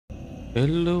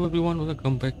Hello everyone,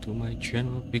 welcome back to my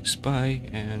channel Big Spy,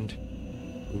 and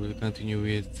we will continue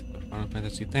with Final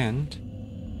Fantasy X.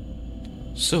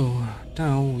 So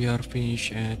now we are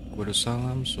finished at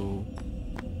Salam, so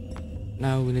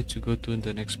now we need to go to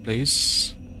the next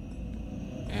place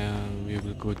and we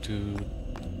will go to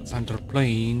Thunder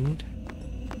Plain.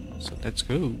 So let's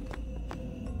go.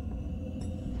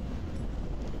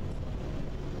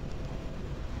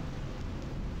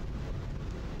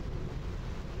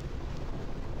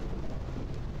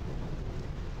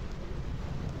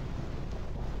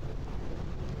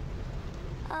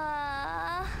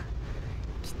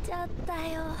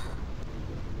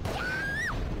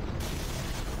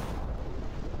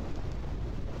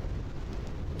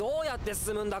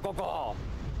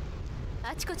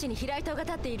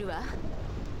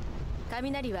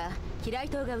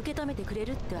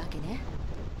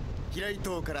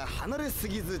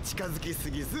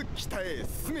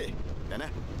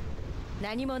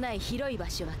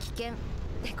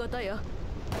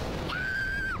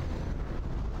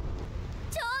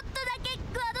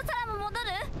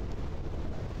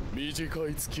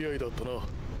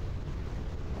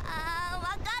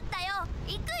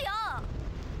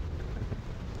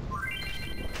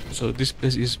 So this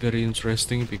place is very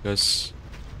interesting because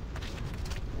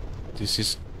this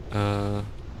is there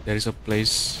is a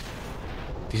place.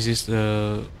 This is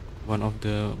the one of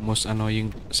the most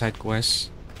annoying side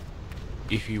quests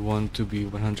if you want to be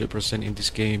 100% in this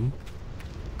game,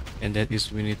 and that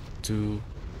is we need to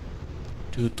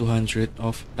do 200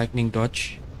 of lightning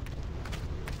dodge,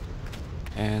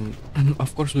 and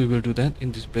of course we will do that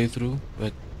in this playthrough,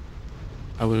 but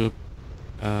I will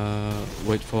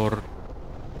wait for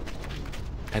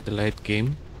at the late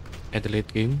game.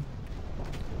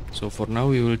 So for now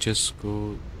we will just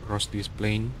go across this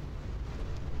plane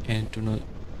and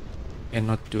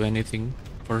not do anything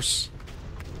first,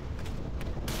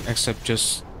 except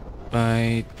just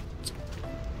by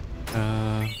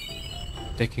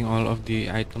taking all of the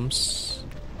items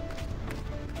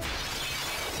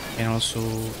and also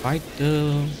fight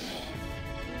the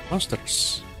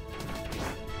monsters.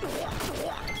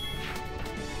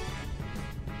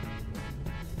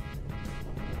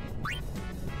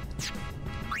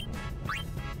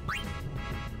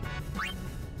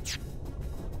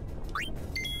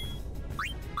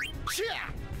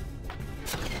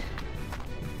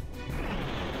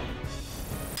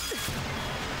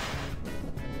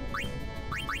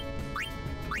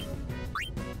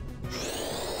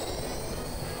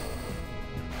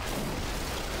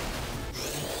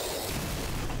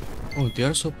 Oh, they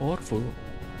are so powerful.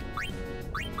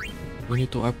 We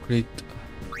need to upgrade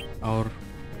our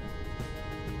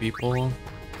people.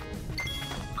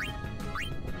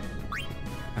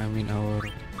 I mean our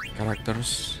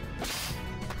characters,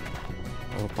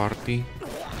 our party.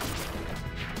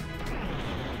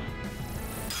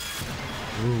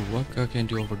 Ooh, Waka can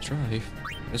do overdrive.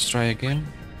 Let's try again.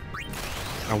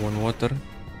 I want water.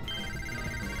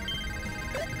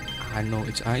 I know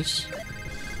it's ice.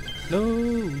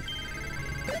 No!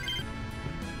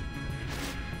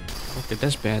 Okay,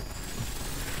 that's bad.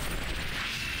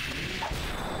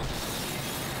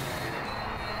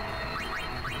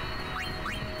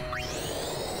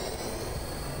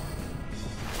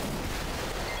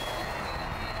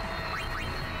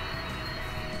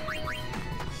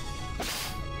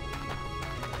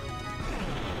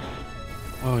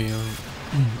 Oh yeah,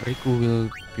 Riku will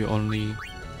be only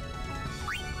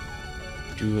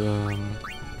do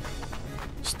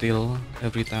steal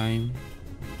every time.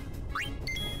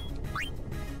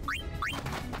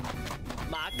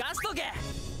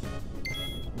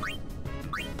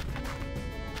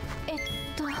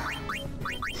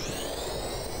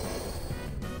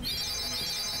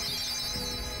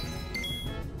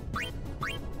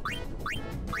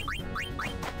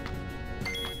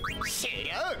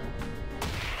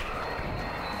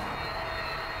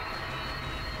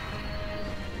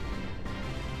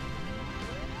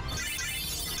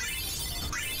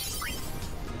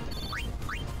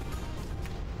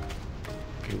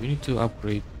 We need to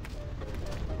upgrade.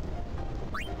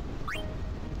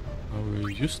 I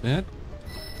will use that.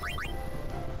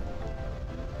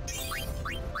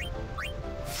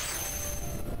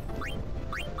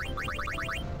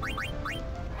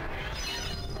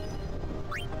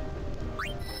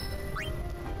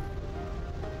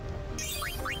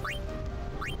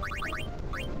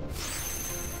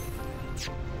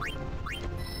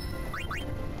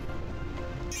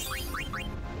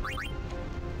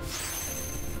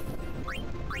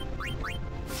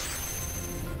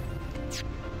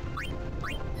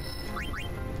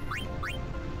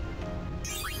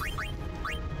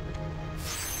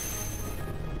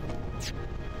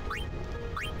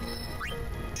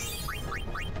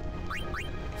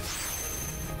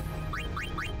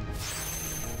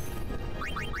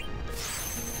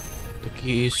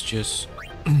 key is just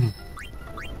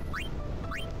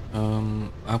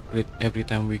upgrade every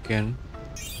time we can,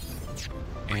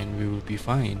 and we will be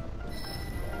fine.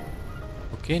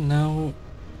 Okay, now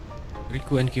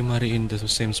Riku and Kimari in the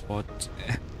same spot.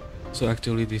 So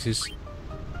actually this is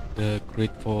the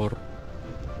grade for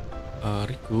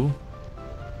Riku.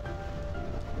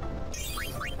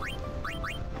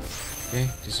 Okay,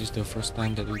 this is the first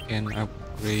time that we can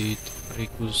upgrade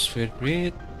Riku's sphere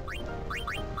grade.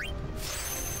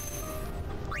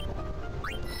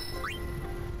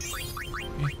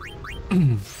 Okay.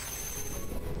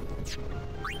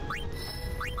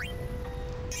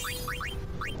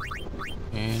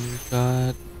 And we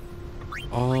got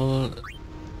all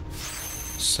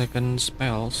second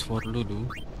spells for Lulu,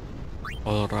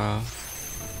 aura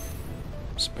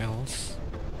spells.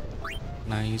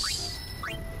 Nice.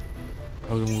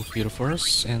 I will move here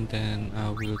first, and then I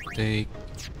will take.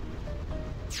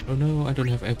 Oh no, I don't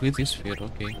have ability sphere.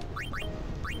 Okay,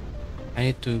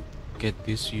 I need to get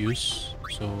this use,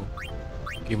 so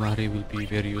Kimari will be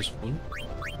very useful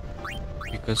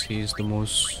because he is the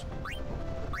most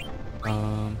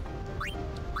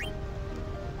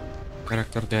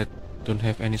character that don't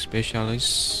have any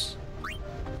specialists.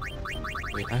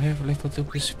 Wait, I have level 2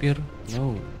 spear?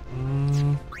 No.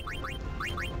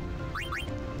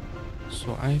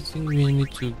 So I think we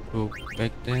need to go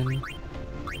back then.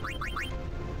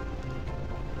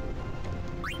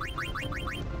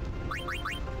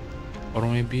 Or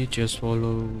maybe just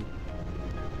follow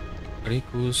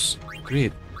Riku's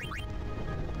grid.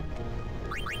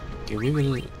 Okay, we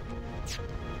will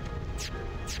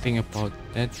think about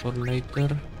that for later.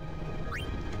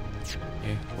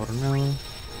 Yeah, for now,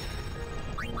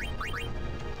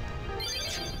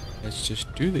 let's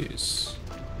just do this.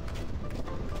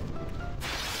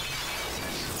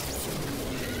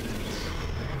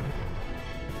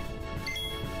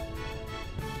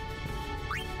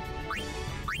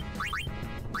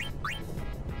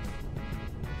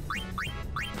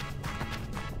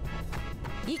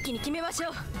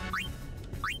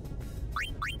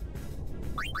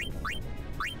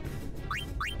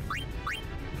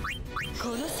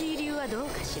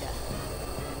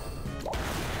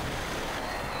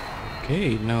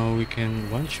 Okay, now we can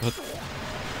one shot.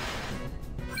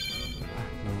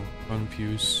 No,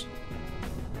 confuse.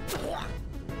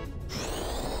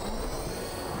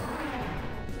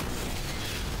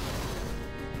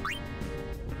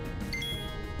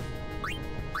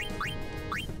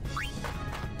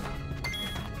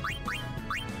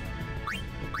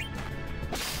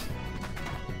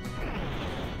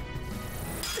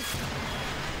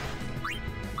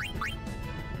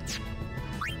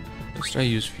 Let's try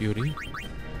use Fury.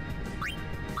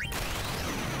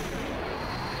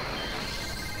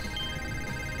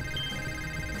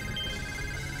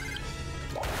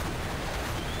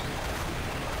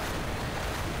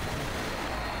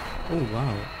 Oh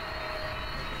wow,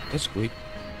 that's quick.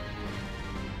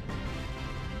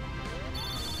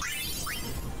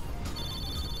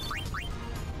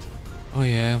 Oh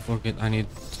yeah, I forget I need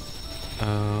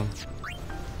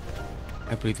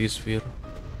ability sphere.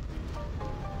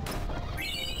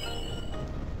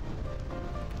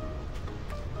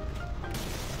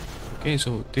 Okay,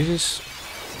 so this is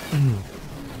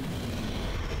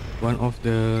one of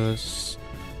the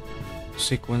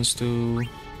sequence to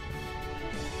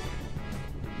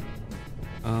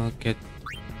get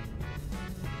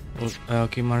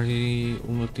Kimari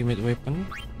ultimate weapon.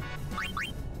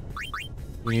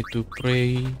 We need to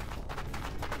pray.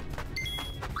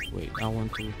 Wait, I want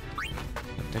to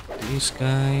attack this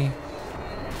guy.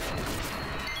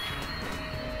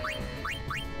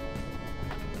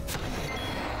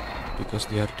 Because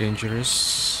they are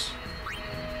dangerous.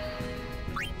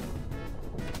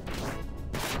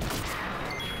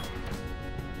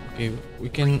 Okay, we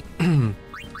can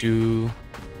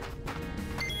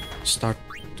start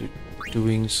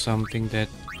doing something that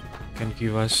can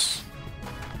give us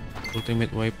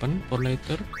ultimate weapon for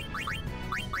later.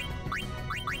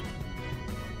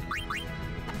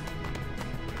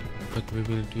 But we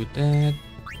will do that.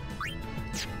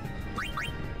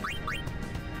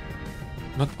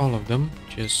 Not all of them,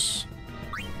 just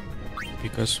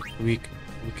because we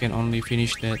can only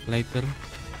finish that later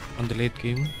on the late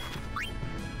game.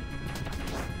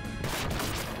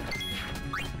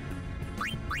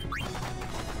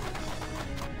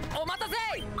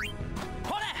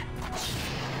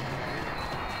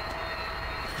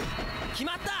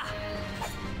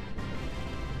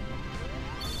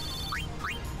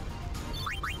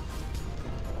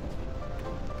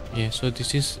 Yeah, so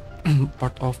this is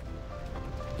part of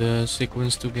the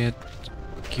sequence to get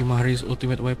Kimari's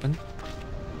ultimate weapon.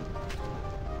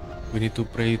 we need to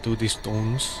pray to these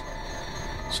stones.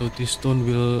 So this stone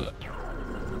will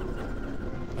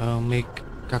make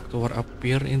cactuar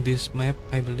appear in this map,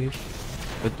 I believe.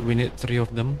 But we need 3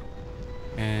 of them.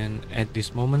 And at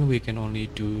this moment we can only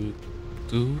do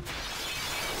two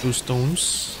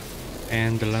stones.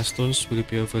 And the last stones will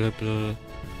be available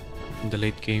in the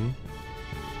late game.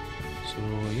 So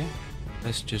yeah,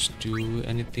 let's just do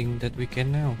anything that we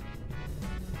can now.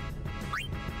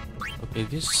 Okay,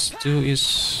 this too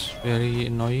is very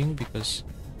annoying because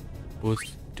both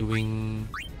doing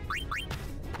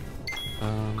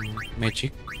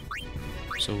magic,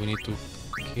 so we need to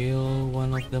kill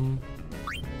one of them.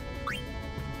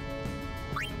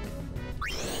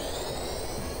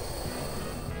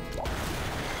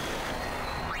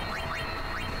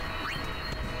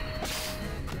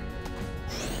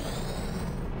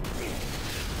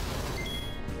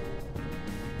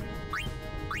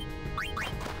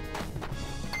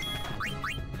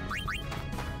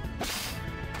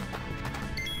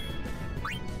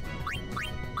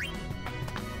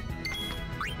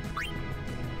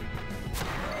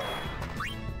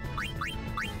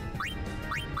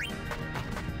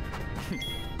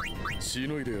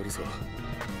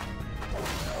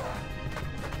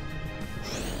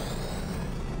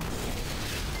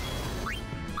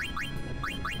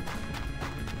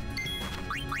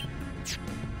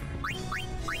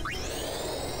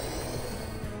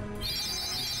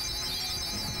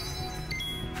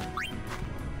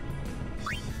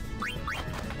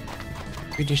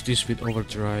 Finish this with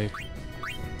overdrive.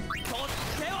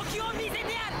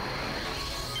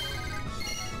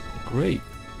 Great.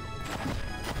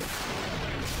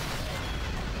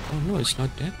 Oh no, it's not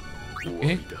that.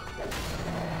 Okay.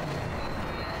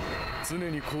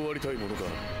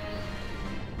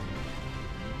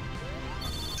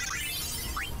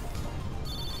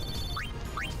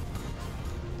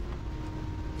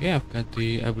 Okay, I've got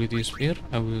the ability sphere.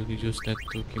 I will use that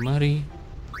to Kimari.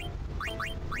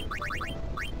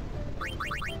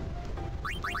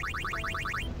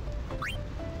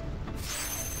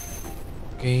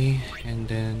 Okay, and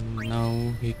then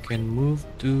now he can move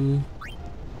to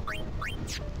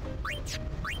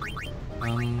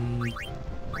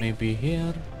maybe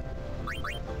here.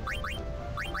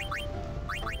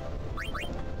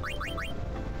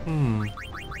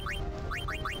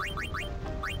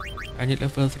 I need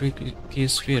level 3 key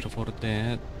sphere for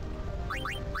that.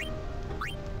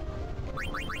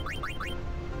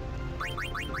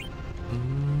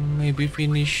 Maybe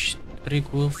finish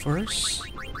Riku first.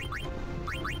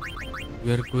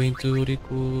 We are going to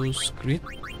Riku's grid,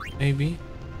 maybe.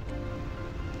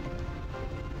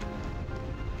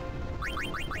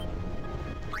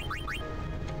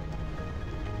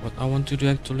 What I want to do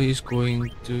actually is going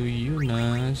to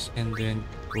Yuna's and then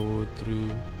go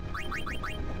through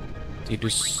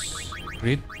Tidus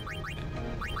grid.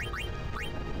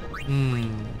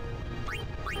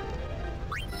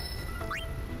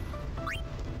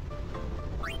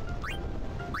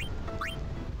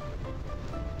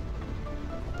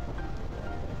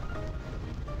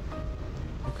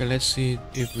 Okay, let's see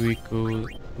if we go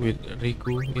with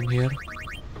Riku in here.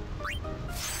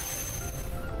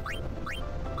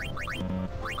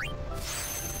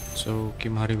 So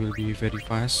Kimari will be very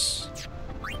fast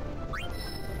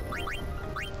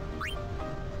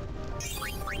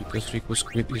because Riku's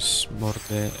grid is more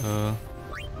than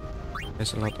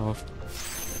has a lot of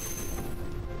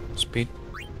speed.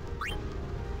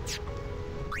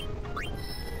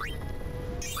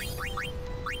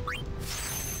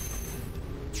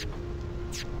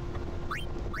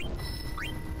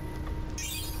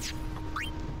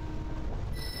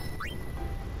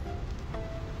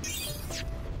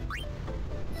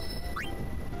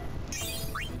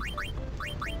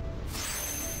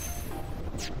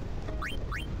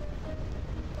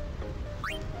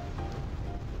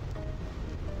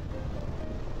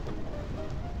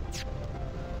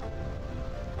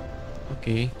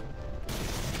 Okay.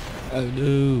 Oh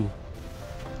no.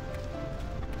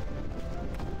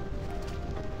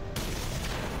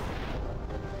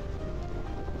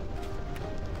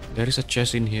 There is a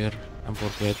chest in here. I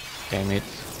forget. Damn it.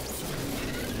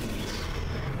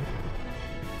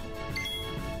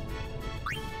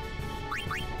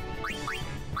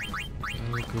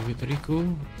 I'll go with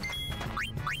Riku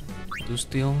to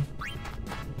steal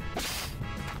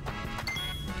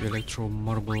the electro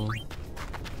marble.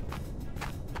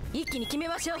 一気に決め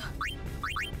ましょう。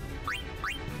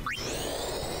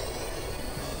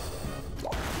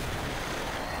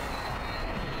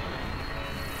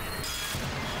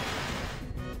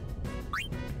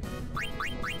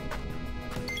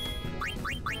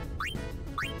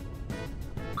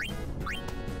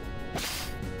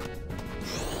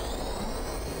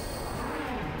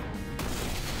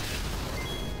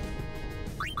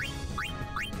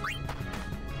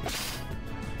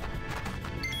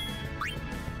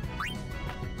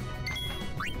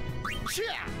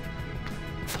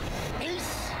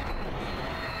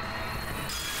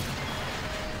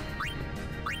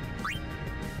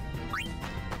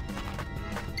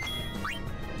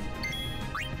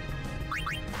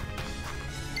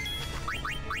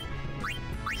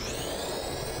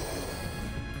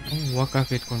Waka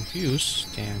get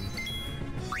confused. Damn.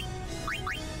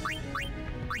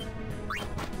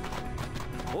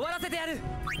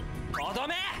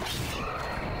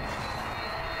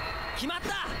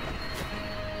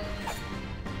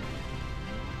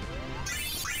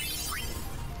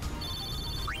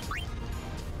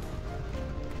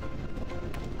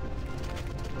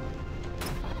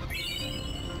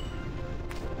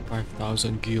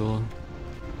 $5,000 gil.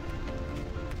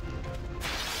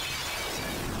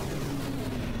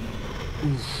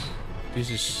 Oof,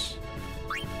 this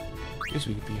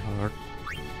will be hard.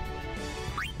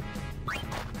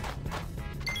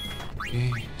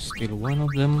 Okay, steal one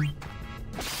of them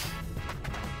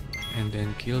and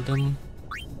then kill them.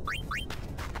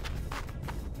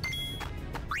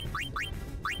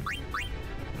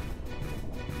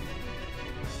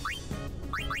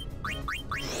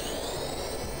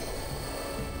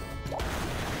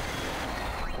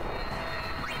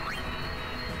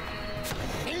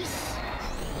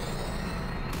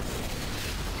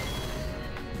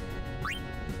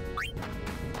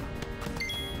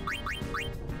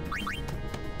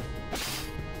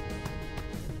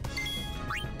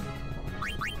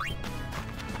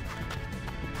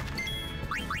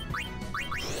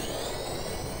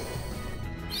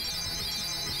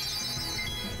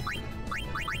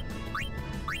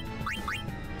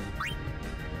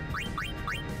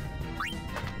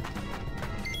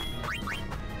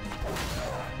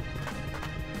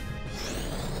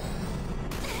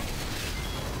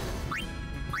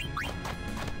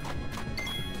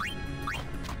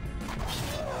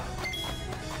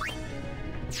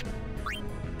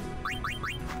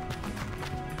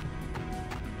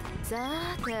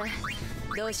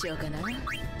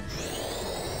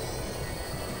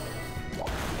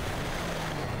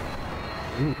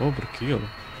 Ooh, overkill.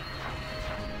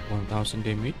 1000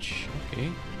 damage. Okay.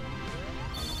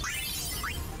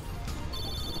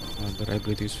 Another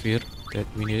ability sphere that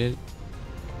we needed.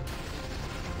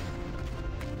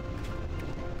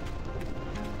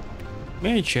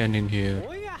 Mention in here.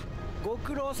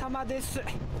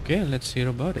 Okay, let's hear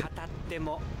about it.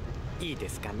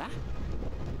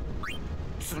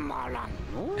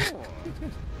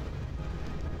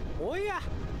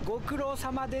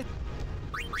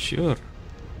 Sure.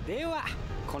 The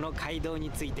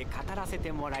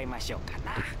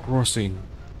crossing.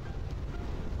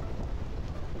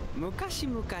 昔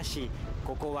々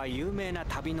ここは有名な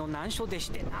旅の難所でし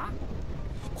てな。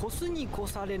越すに越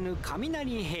されぬ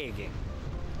雷平原、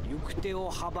行く手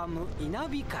を阻む稲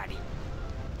光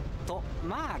と、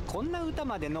まあこんな歌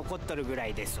まで残っとるぐら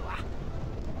いですわ。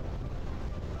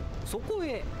そこ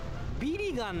へビ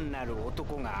リガンなる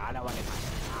男が現れました。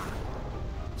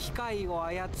機械を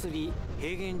操り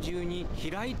平原中に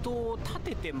飛来塔を立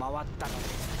てて回ったので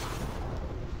す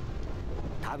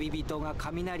が、旅人が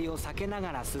雷を避けな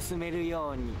がら進める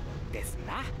ようにです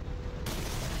な。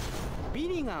ビ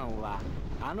リガンは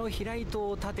あの飛来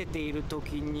塔を立てている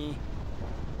時に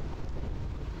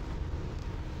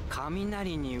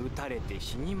雷に打たれて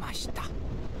死にました。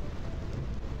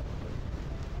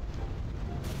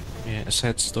Yeah, a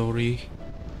sad story,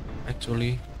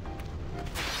 actually.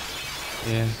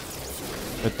 Yeah,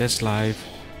 but that's life.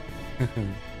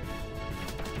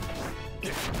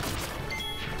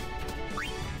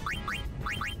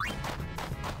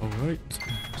 Alright,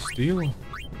 steal.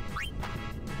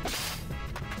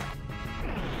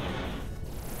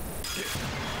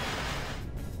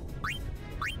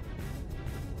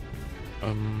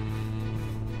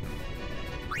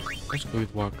 Let's go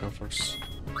with Waka first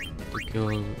to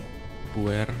kill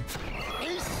Buer.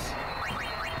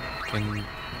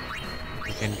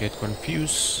 I can get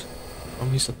confused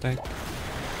from his attack,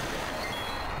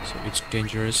 so it's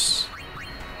dangerous.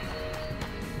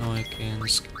 Now I can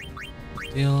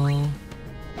steal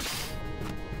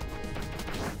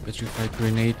petrified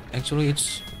grenade. Actually,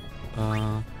 it's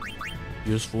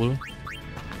useful.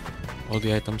 All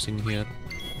the items in here.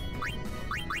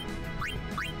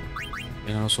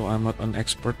 And also I'm not an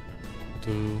expert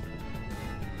to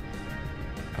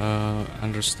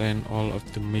understand all of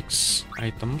the mix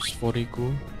items for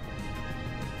Riku.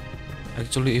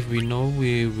 Actually, if we know,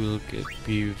 we will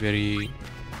be very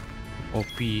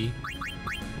OP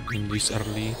in this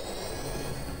early,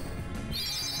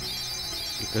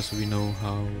 because we know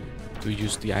how to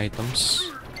use the items.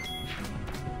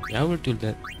 Yeah, I will do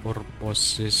that for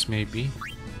bosses, maybe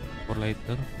for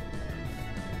later,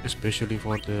 especially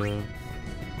for the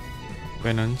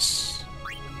penance,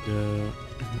 the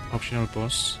optional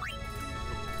boss.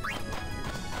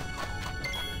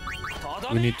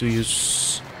 We need to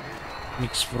use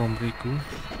mix from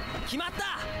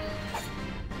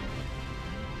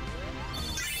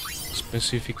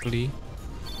specifically.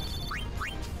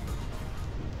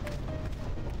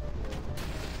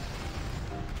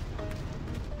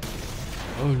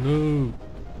 Oh no!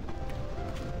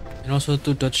 And also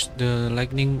to dodge the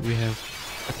lightning we have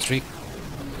a trick,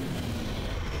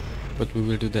 but we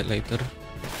will do that later.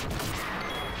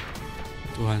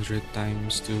 200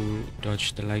 times to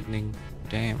dodge the lightning.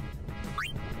 Damn.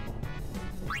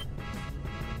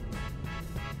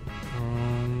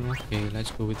 Okay,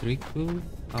 let's go with Riku.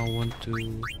 I want to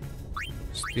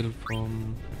steal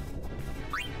from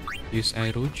this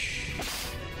Irouge.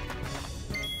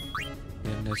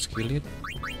 Then let's kill it.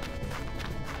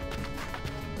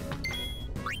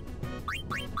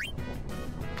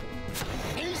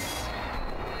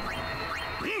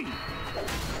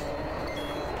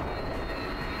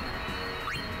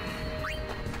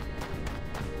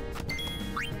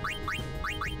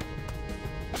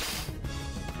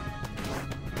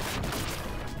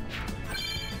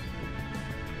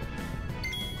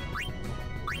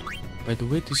 By the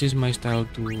way, this is my style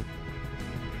to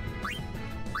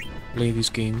play this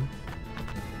game.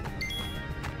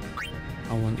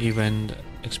 I want event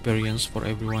experience for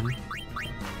everyone,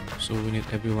 so we need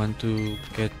everyone to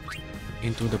get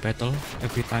into the battle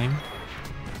every time.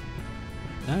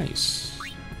 Nice.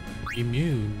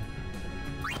 Immune.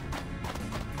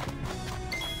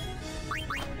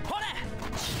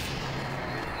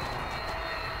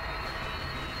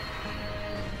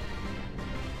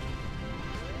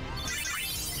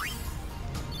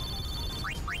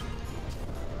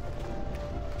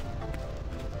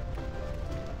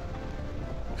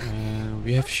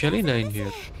 We have Shelida in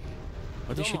here.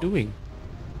 What is she doing?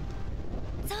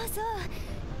 そうそう。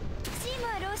シー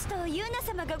マー老師とユーナ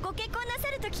様がご結婚なさ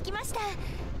ると聞きました。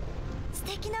素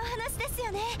敵なお話です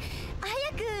よね。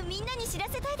早くみんなに知ら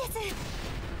せたいです。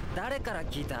誰から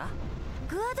聞いた？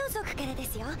グアド族からで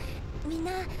すよ。みん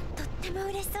なとっても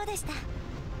嬉しそうでした。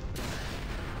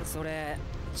それ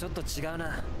ちょっと違う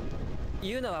な。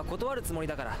ユーナは断るつもり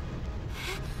だから。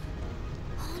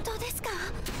本当ですか？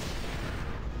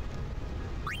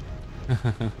も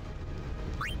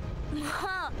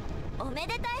うおめ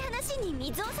でたい話に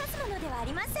水を差すものではあ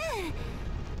りません。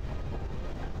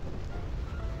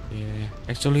Yeah,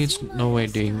 actually it's no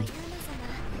wedding,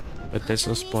 but that's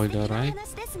a spoiler, right?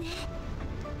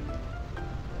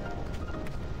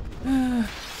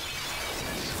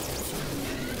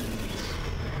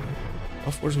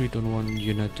 Of course we don't want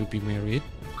Yuna to be married,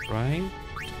 right?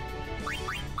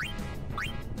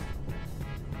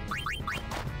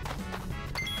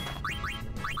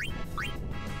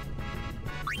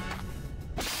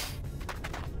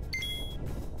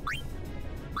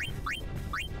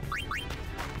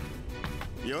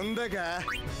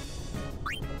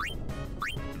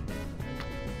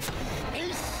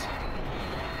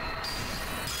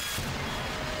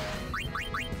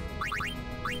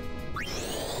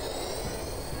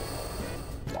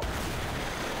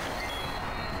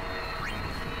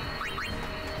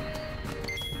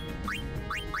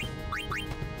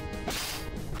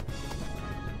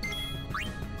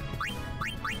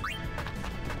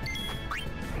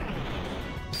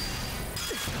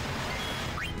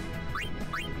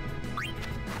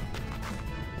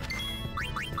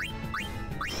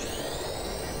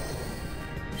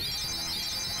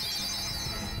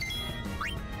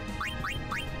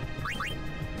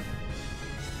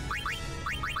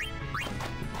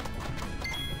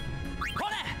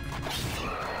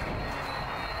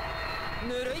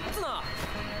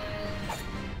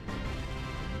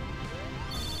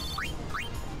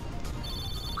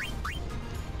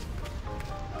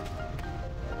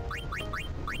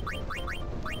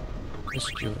 Let's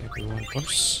kill everyone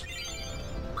first.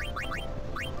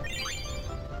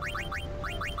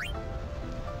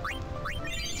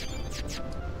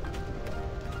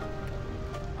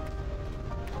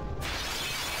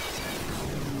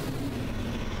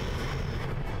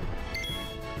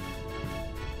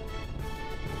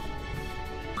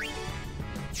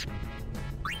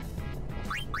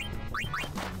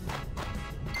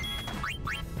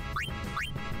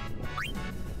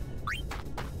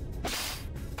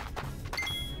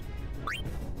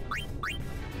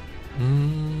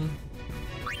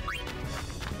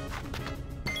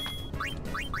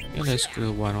 Yeah, let's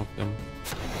kill one of them.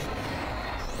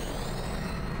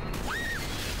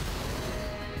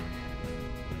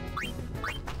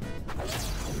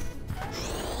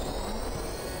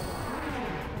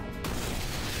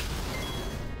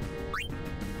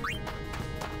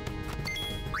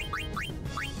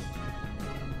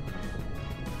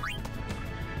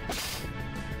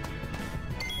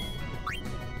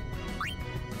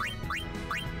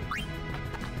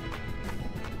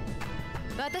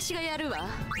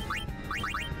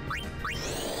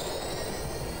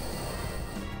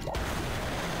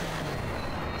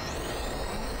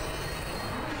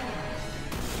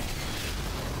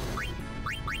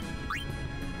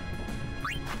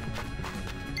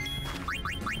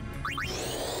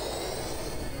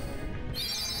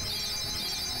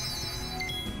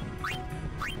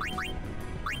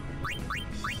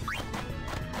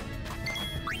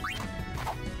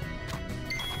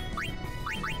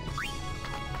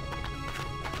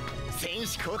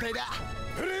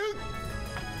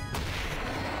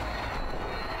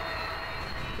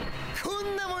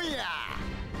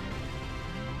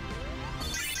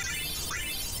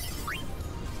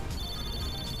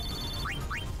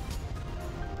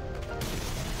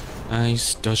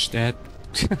 Nice, dodge that.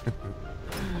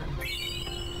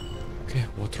 Okay,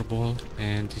 water ball,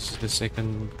 and this is the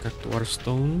second cactuar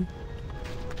stone.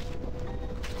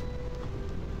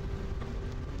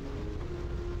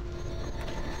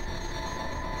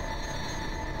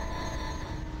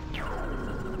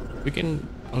 We can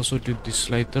also do this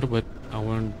later, but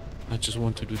I just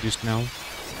want to do this now.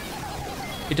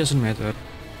 It doesn't matter.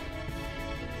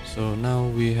 So now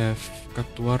we have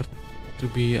cactuar to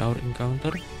be our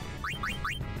encounter.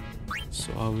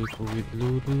 So I will go with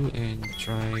Lulu and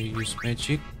try use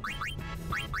magic,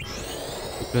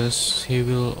 because he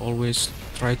will always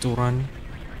try to run.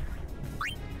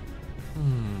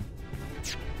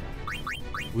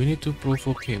 We need to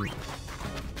provoke him.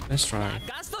 Let's try.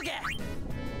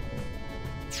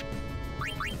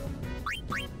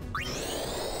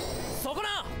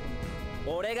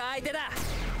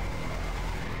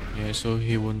 Yeah, so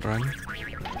he won't run.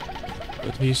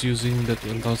 But he's using the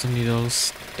 10,000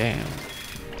 needles. Damn.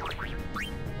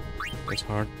 That's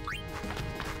hard.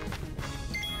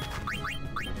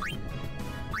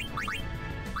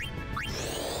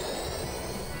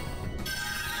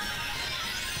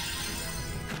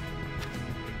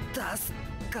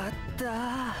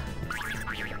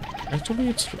 Actually,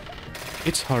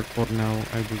 it's hard for now,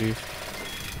 I believe.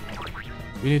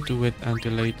 We need to wait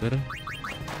until later.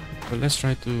 But let's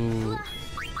try to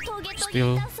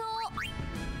still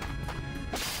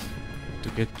to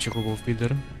get Chocobo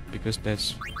feeder, because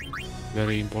that's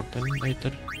very important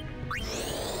later.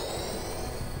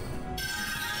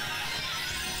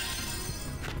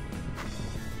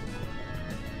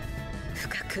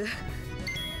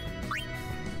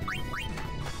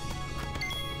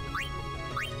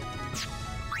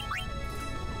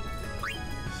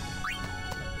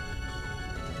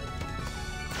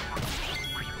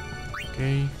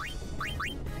 Okay,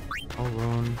 hold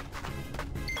on.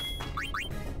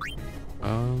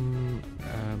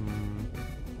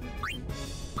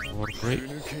 Or break.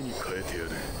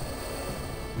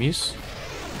 Miss?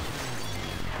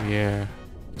 Yeah,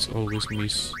 it's always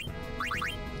miss.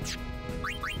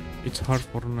 It's hard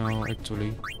for now,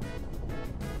 actually.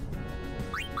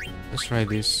 Let's try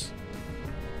this.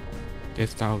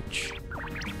 Death Touch.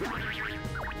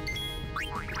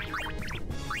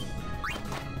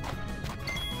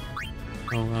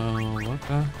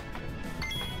 Waka.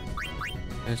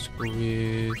 Let's go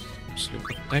with sleep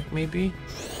attack, maybe.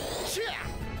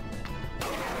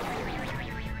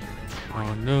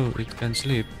 Oh no, it can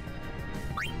sleep.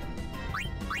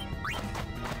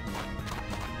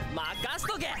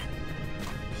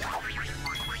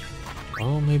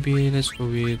 Oh, maybe let's go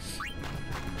with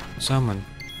summon.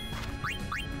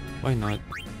 Why not?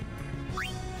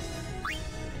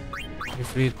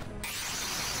 If it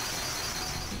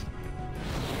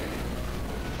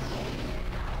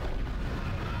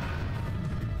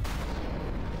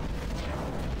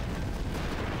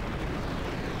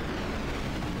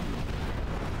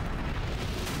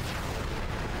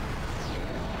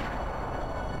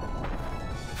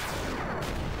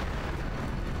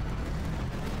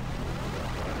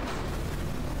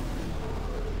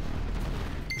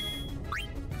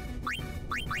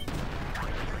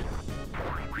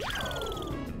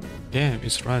damn,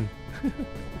 it's run.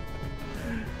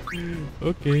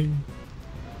 Okay.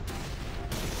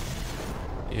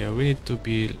 Yeah, we need to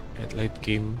be at late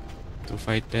game to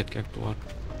fight that cactuar.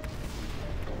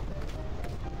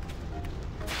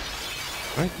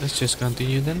 Right, let's just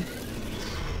continue then.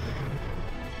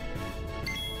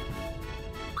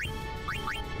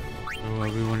 So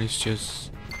everyone is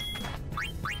just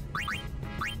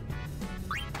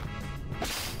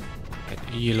at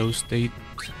a yellow state.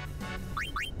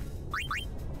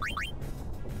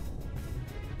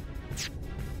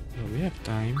 We have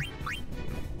time.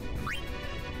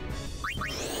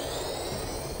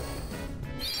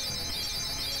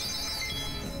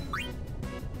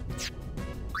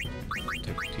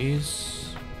 Take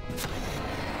this.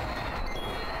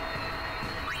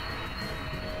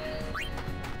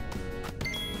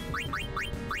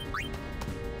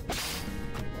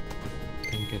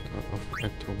 Can get out of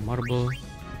electro marble.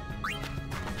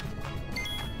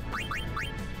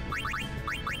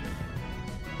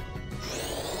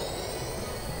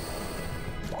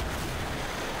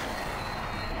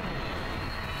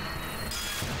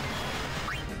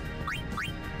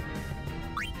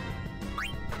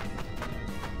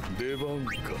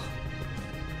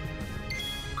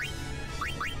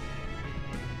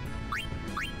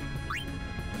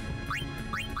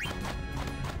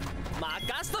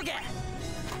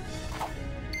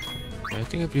 I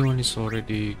think everyone is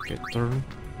already get turn.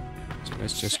 So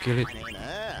let's just kill it.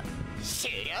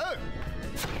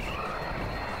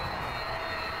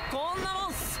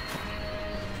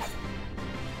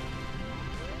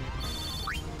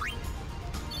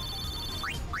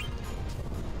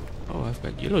 Oh, I've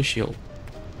got yellow shield.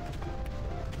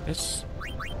 That's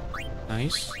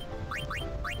nice.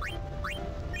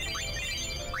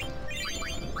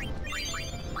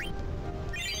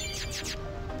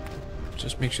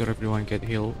 Just make sure everyone get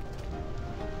healed.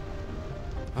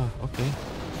 Ah, okay.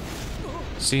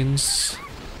 Since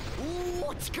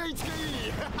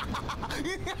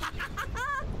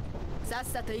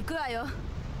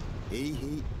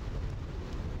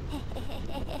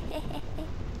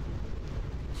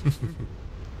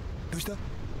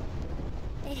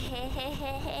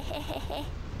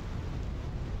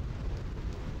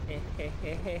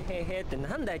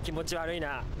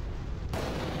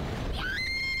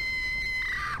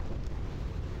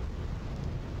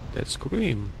that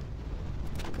scream.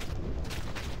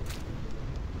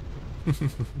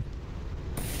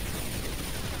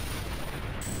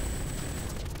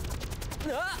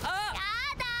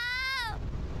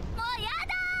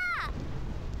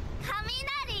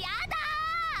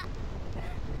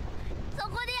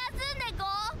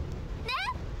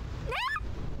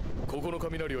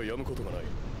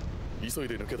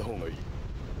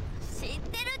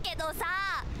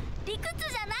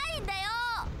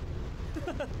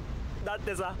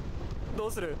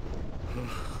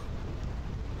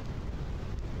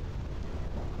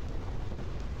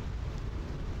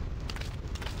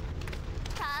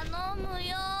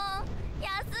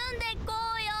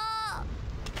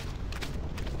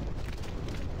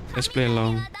 Let's play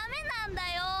along.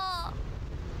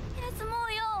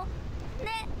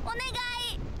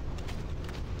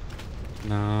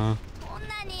 Nah.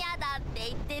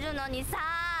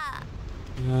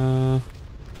 Nah.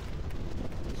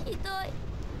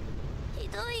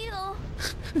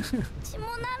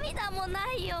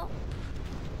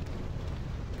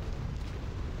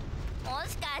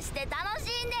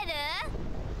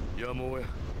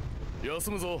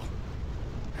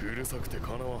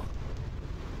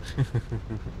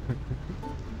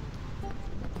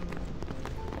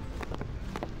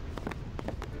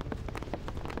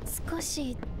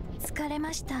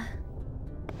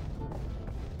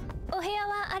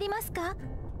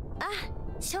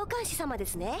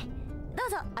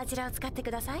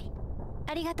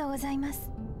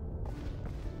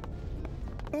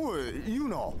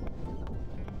 Yuna.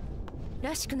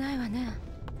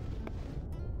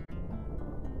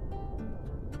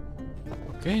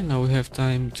 Okay, now we have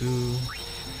time to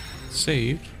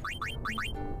save.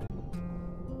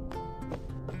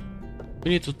 We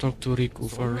need to talk to Riku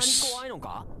first.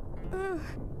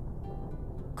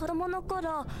 子供の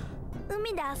頃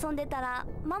海で遊んでたら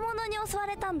魔物に襲わ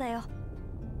れたんだよ。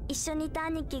一緒にいた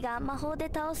兄貴が魔法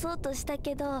で倒そうとした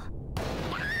けど、兄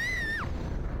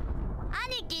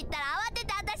貴ったら慌て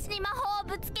て私に魔法を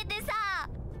ぶつけてさ、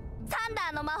サンダ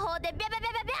ーの魔法でビャビャビ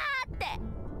ャビャビ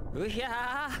ャーって。うひ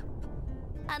ゃ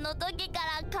ー、あの時か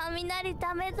ら雷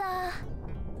ダメだ。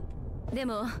で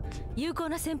も有効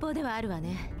な戦法ではあるわ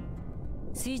ね。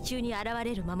水中に現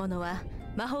れる魔物は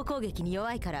魔法攻撃に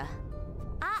弱いから。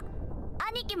あ、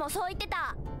兄貴もそう言って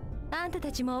た。あんた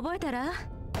たちも覚えたら？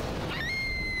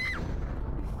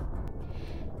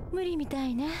無理みた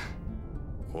いね。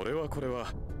これは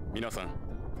皆さん、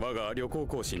我が旅行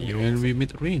講師に。 And we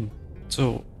meet Rin.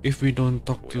 So if we don't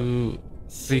talk to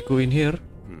Riku in here,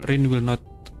 Rin will not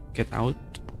get out,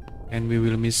 and we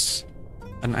will miss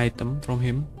an item from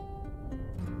him.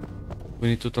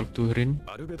 We need to talk to Rin.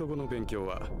 アルベド語の勉強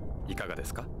はいかがで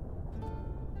すか？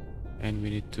 And we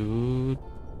need to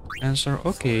answer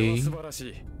okay. 素晴らし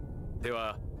い。で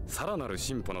は、さらなる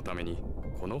進歩のために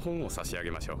この本を差し上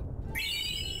げましょう。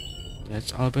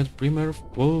That's Albert Primer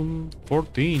Volume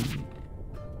 14.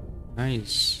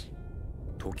 Nice.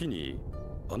 時に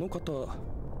あの方、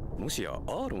もしや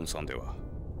アーロンさんでは？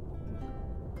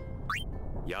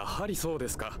やはりそうで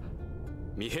すか。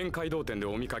未変街道店で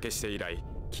お見かけして以来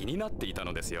気になっていた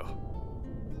のですよ。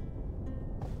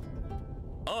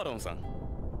アーロンさん、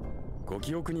ご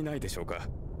記憶にないでしょうか？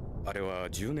あれは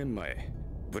10年前、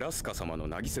ブラスカ様の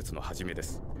凪節の初めで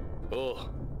す。おう。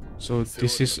 So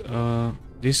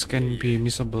this can be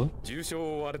missable. 重傷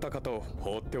を負われた方を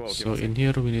放ってはおけ So ません。 in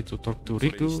here we need to talk to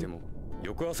Riku,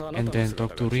 and then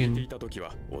talk to Rin,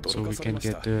 so we can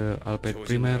get the Albert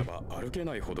Primer, 歩け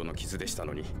ないほどの傷でした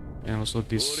のに。 and also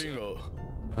this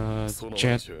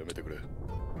Jet,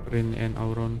 Rin and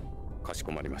Auron. かし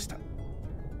こまりました。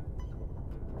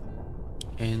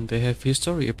And they have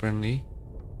history apparently.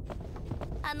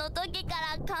 あの時か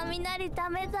ら雷ダ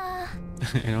メだ。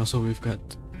 And also we've got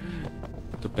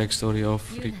the backstory of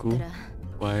ユナだ Riku, ったら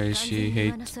why 完 she 全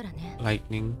に上の hates 空ね。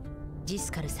 lightning. ジ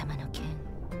スカル様の剣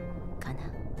かな。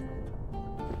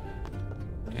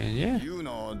 And yeah, ユー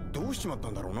ナどうしちまった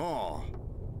んだろうな。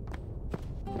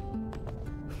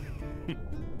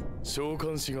召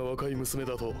喚師が若い娘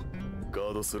だとガ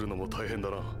ードするのも大変だ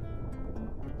な。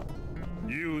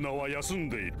ユーナは休ん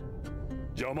でいる。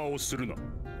邪魔をするな。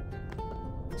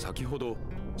先ほど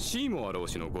シーモア老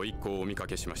師のご一行をお見か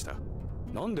けしました。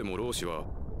何でも老師は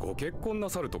ご結婚な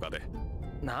さるとかで。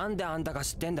なんであんたが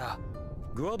知ってんだ。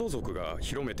グアド族が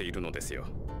広めているのですよ。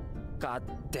勝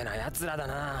手な奴らだ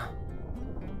な。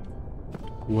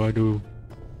 waduh.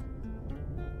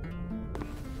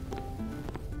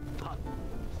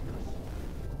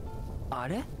 あ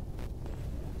れ？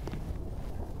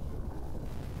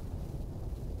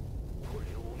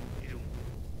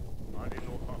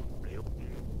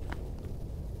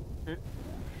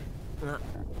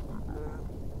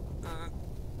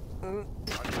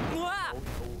うわ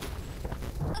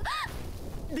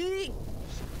っ！で、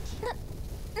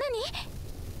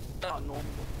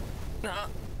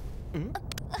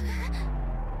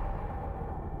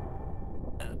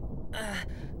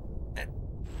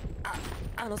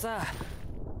あのさ、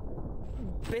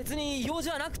別に用事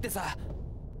はなくてさ。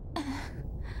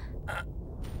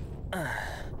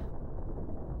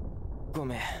ご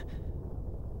めん。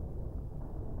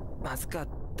まずかっ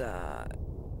た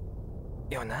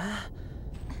よな。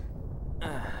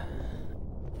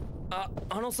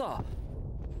あのさ、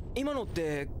今のっ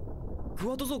てク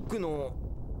ワトゾックの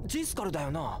ジスカルだ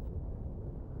よな。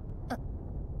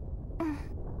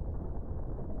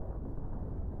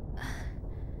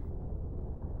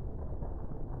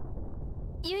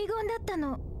遺言だった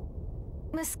の。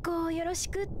息子をよろし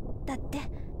くだって。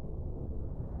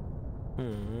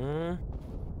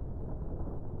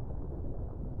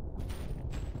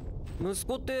息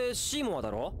子ってシーモアだ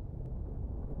ろ。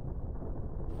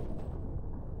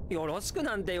よろしく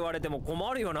なんて言われても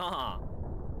困るよな。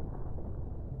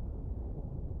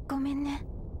ごめんね。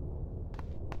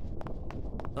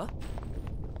あ？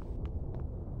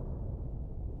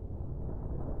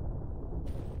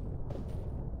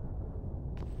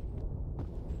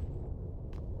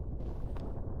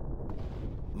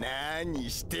何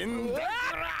してんだ。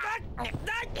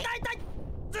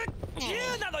ユ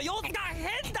ーナの様子が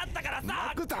変だったから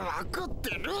さ。分かって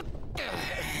るって。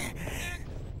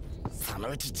その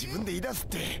うち自分で言い出すっ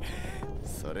て。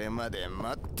それまで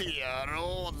待ってや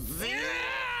ろうぜ。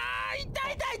痛い分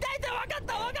かっ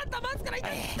た待つから痛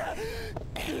い。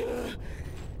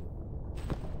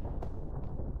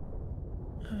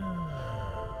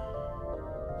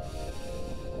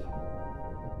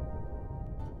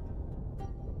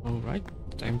Alright,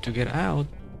 time to get out.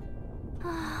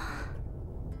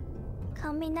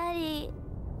 雷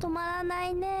止まらな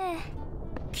いね。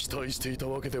期待していた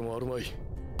わけでもあるまい。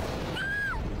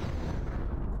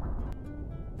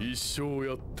一生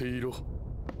やっていろ。わ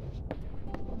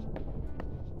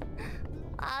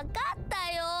かっ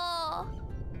たよ。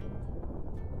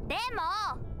でも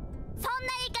そん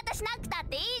な言い方しなくたっ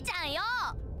ていいじゃんよ。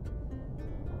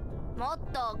もっ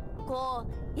とこ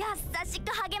う優し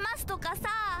く励ますとか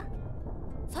さ。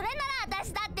それなら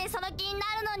私だってその気にな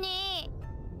るのに。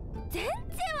全然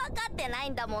分かってない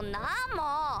んだもんな。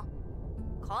も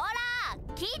うこら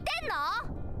聞いてんの。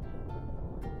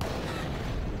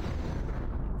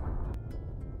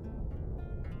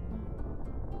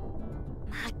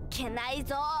負けない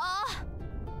ぞ。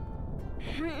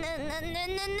負ける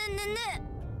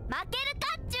か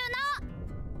っちゅう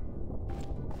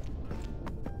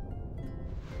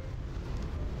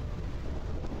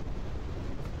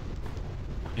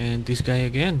の。And this guy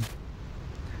again.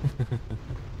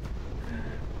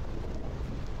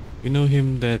 You know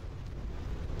him that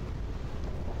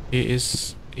he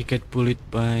get bullied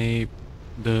by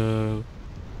the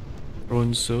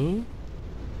Ronso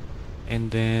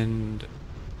and then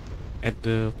at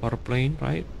the power plane,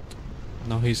 right?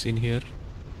 Now he's in here,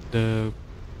 the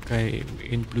guy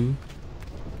in blue.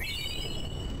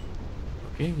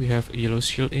 Okay, we have a yellow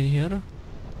shield in here.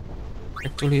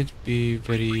 Actually it'd be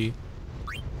very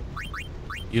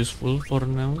useful for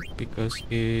now because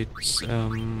it's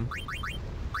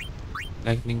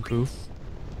lightning proof.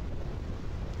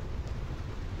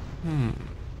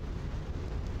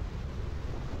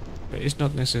 But it's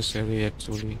not necessary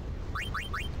actually.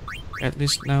 At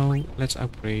least now let's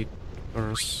upgrade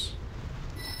first.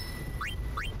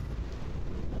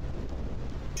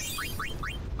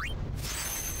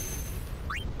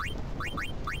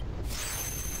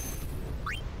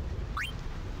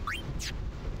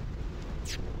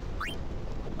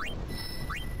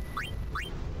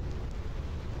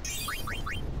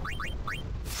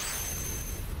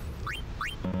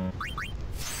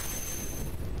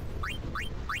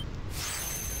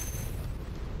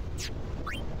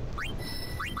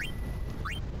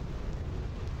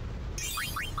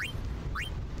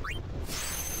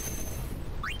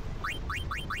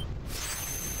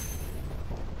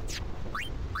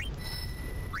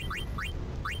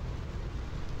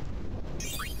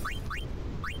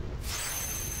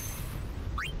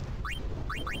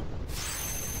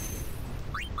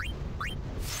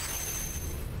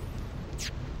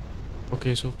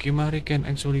 Okay, so Kimahri can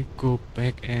actually go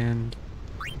back and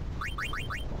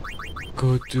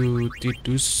go to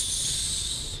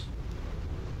Tidus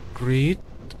Grid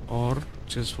or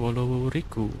just follow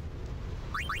Riku.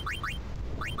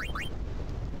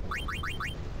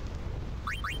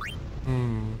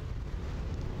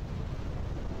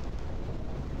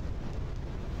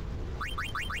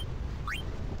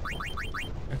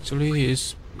 Actually,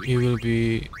 he will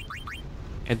be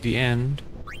at the end.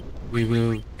 We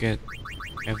will get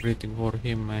everything for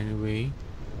him anyway.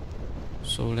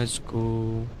 So let's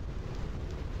go.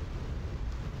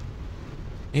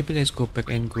 Maybe let's go back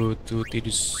and go to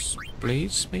Tidus'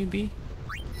 place, maybe?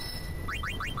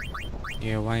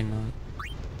 Yeah, why not?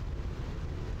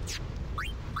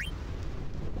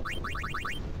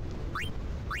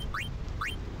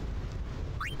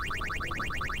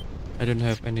 I don't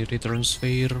have any return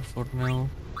sphere for now.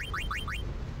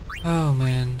 Oh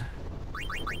man.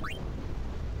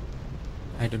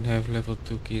 I don't have level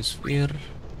 2 key sphere.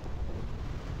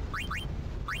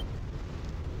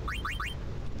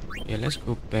 Yeah, let's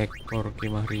go back for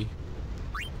Kimahri.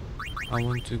 I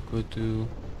want to go to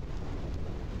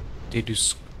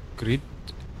Tidus Grid.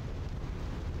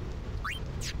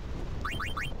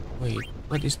 Wait,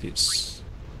 what is this?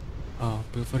 Oh,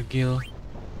 Pilfergil.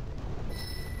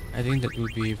 I think that will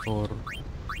be for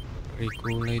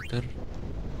Riku later.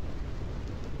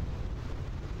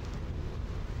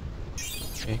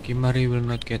 Okay, Kimahri will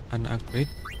not get an upgrade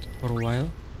for a while,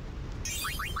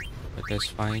 but that's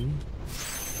fine.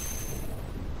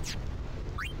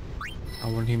 I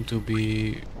want him to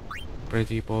be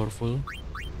pretty powerful,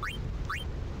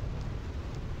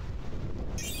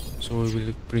 so we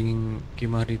will bring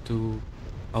Kimahri to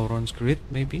Auron's Grid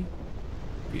maybe,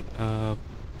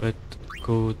 but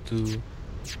go to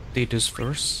Tidus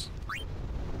first.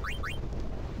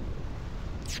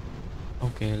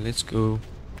 Okay, let's go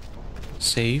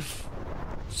save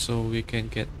so we can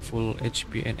get full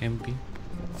HP and MP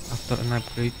after an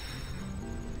upgrade.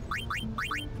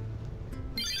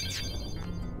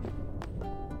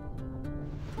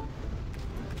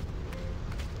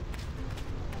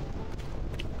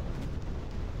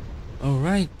 All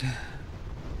right.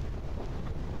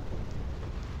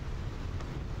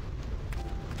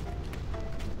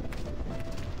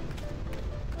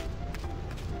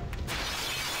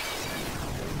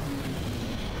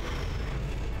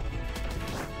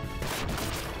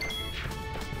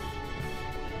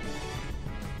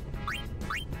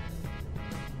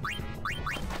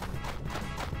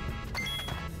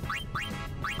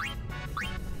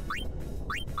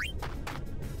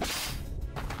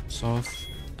 Soft.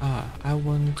 I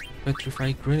want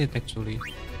petrified granite actually.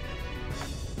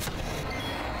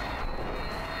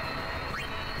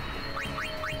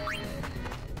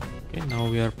 Okay, now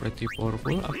we are pretty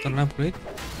powerful after an upgrade,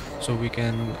 so we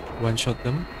can one-shot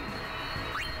them.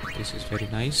 This is very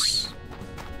nice.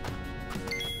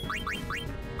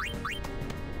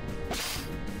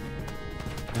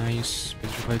 Nice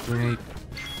petrified grenade.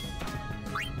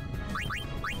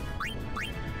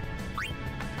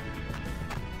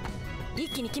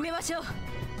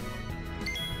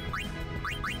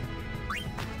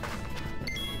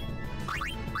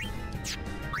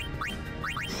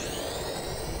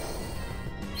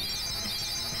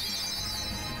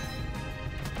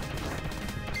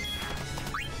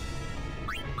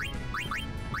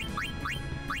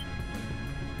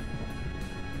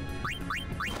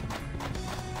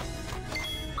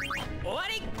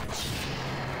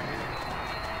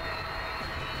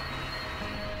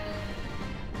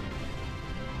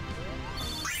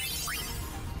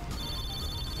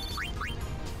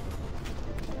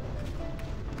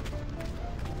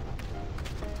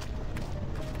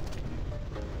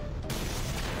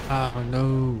 Oh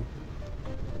no.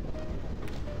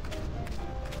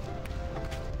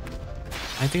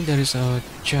 I think there is a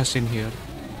chest in here.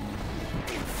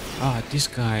 Ah, this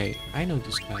guy. I know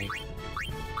this guy.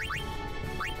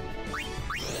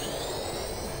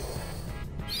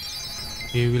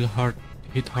 He will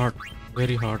hit hard,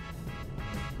 very hard.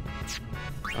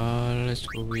 Let's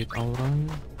go with Auron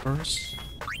first.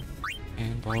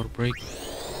 And power break.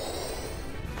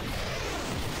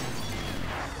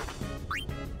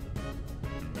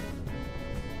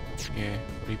 Yeah,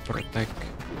 Reaper attack.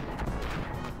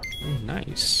 Oh,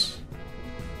 nice.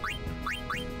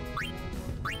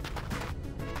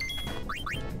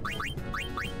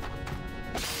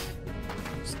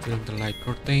 Still the light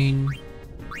curtain.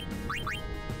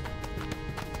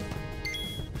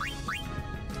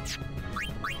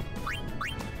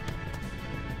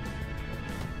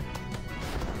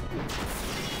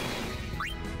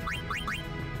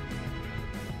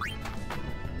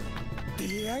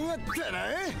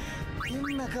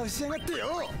 変な顔しやがって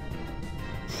よ。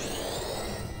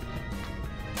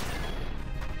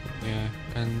 Yeah,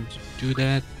 can't do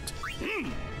that.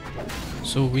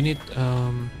 So we need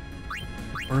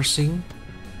Pursing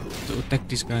to attack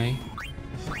this guy.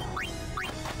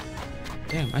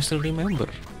 Damn, I still remember.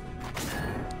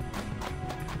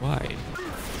 Why?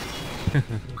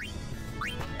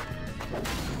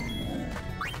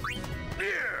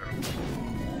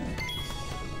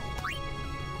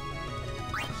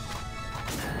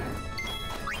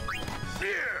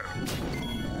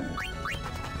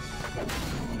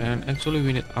 And actually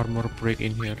we need armor break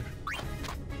in here.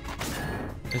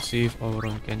 Let's see if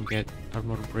Auron can get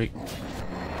armor break.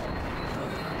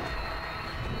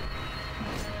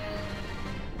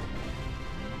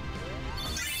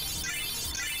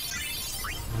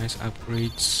 Nice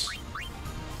upgrades.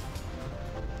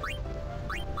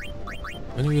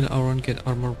 When will Auron get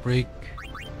armor break?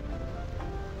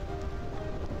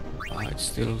 It's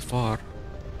still far.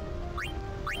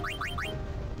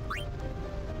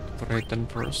 Return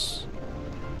first.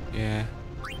 Yeah,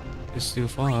 it's still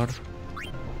far.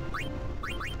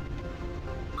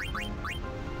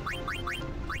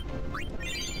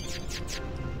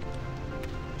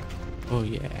 Oh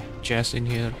yeah, chest in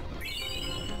here.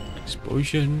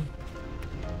 Explosion.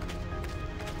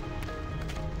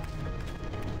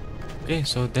 Okay,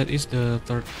 so that is the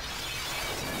third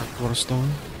Aqua Stone.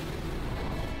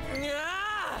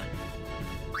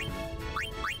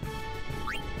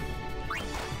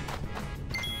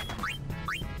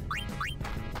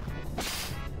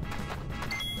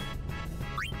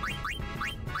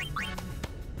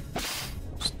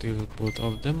 Still both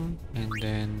of them, and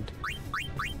then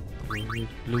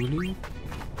Lulu.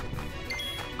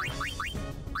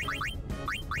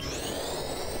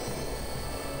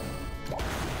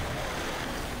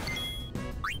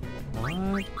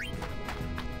 What?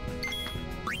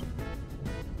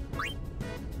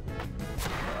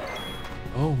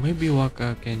 Oh, maybe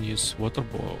Waka can use water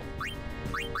ball.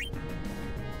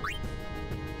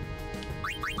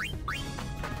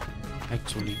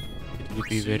 Actually, it would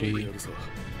be very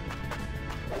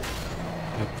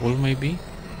helpful, maybe.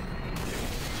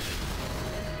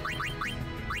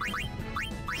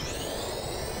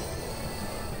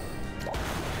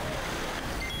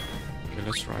 Okay,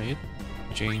 let's try it.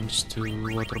 Change to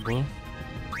water ball.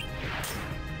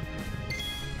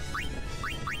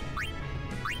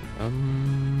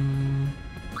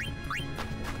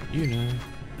 Yuna.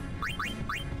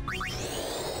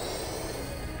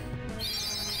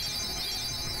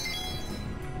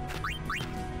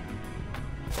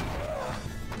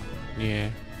 Yeah,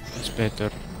 it's better.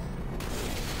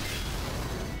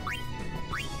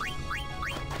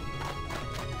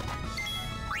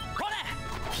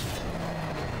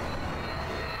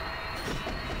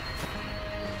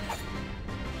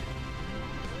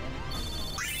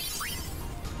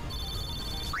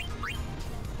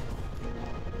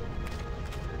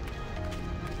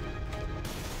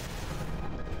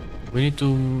 We need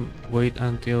to wait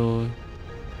until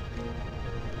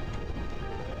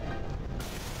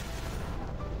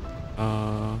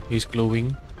he's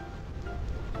glowing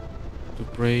to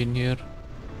pray in here.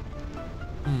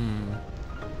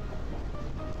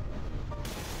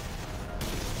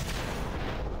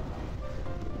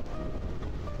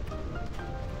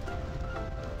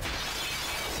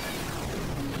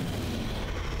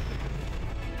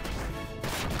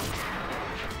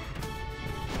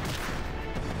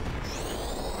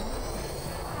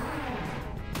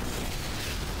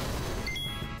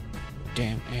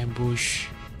 Damn ambush.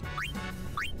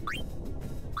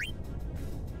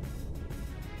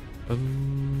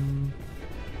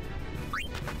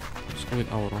 Let's go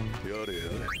with Auron.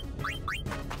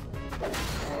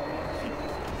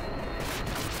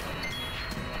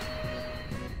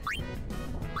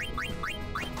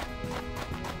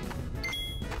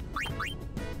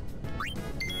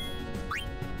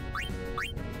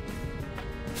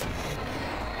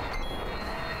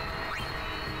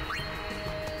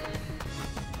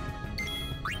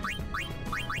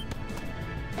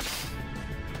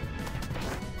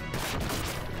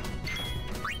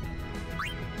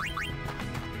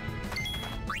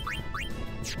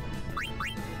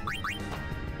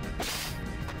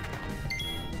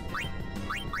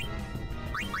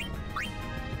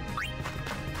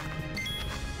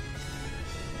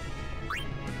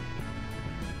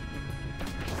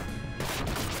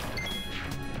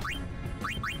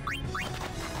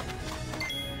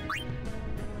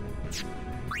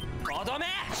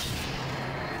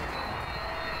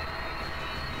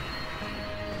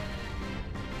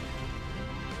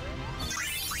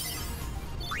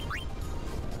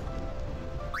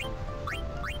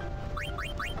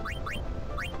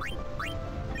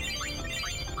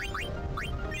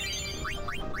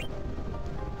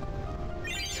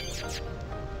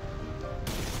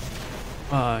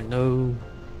 Ah, no.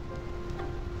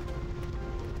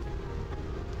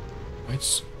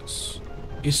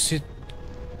 Is it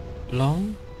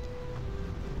long?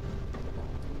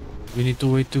 We need to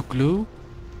wait to glow.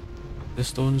 The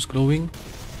stone is glowing.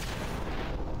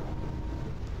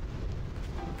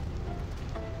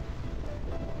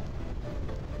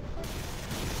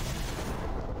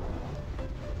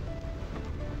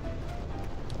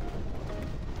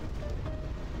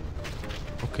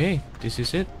 Okay, this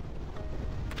is it.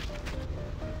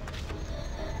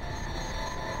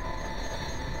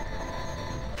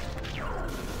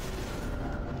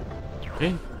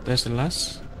 Okay, that's the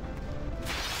last.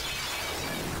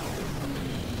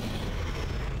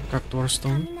 Cactuar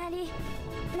stone.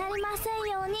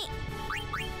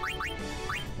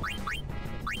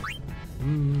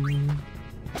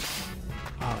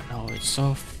 Oh no, it's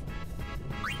soft.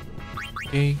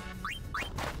 Okay.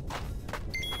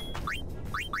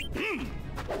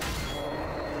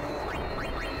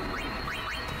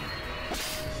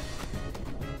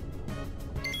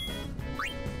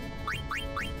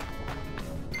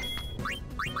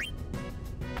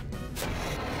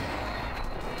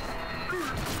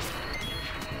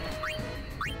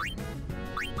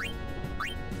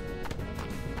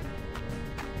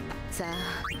さあ、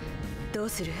どう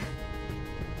する？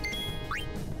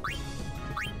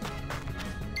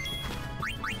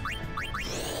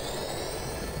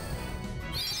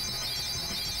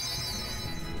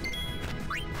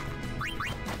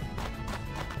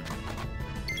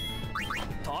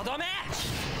とどめ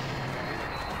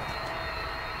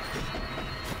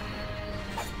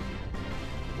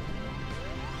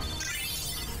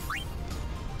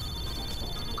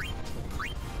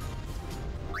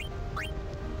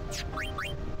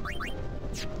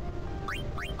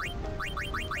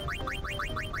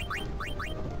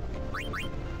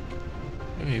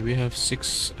！Okay, we have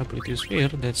 6 abilities here.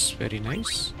 That's very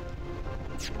nice.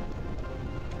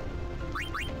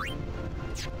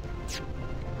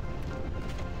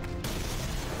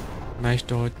 Nice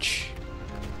dodge.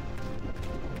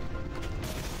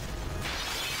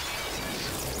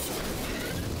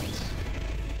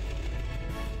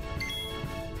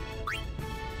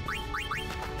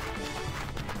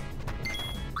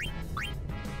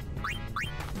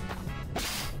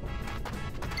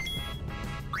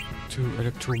 To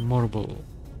electro marble.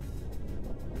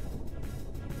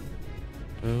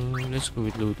 Let's go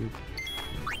with Lodu.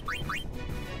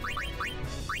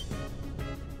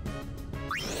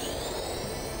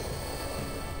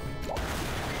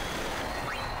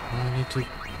 I need to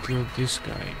kill this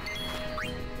guy.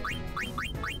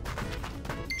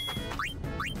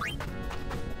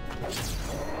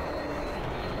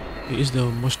 He is the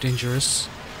most dangerous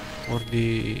for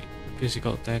the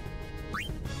physical attack.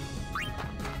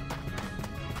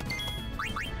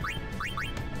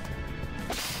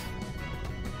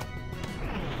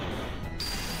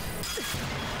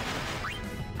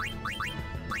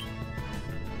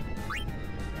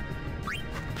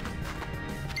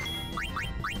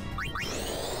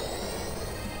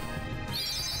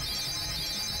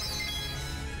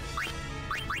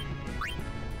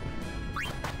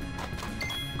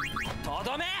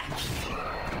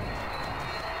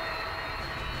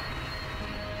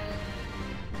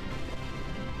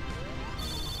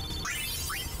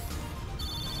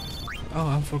 Oh,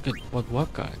 I forget what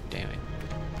Waka, damn it.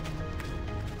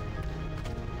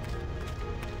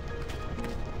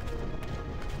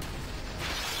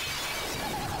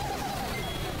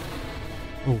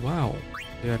 Oh wow,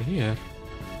 they are here.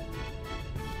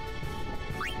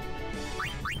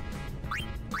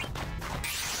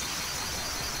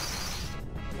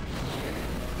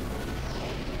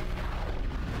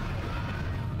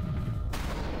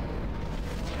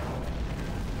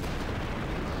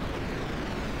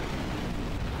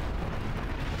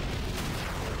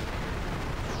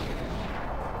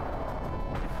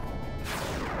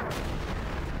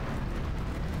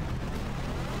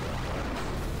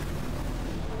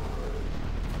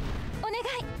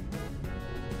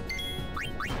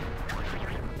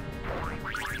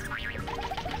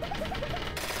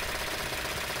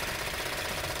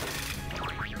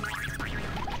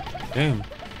 Damn.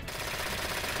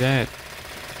 That.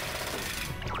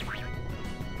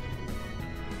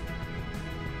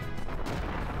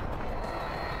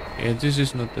 Yeah, this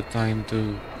is not the time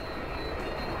to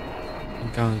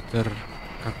encounter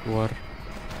Cactuar.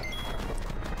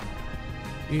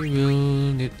 We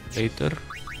will need later.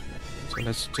 So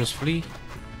let's just flee.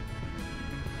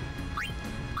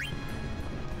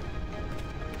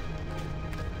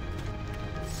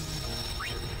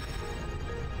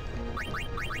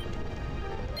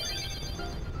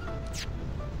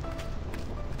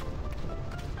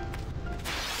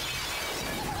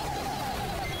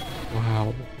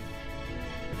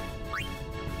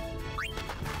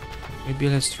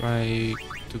 Maybe let's try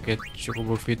to get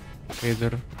Chocobo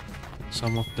Feather,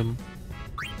 some of them,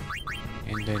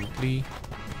 and then Klee.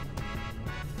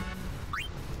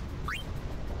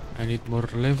 I need more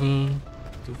level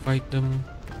to fight them.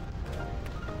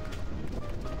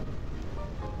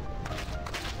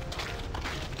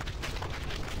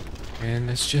 And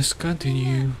let's just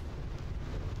continue.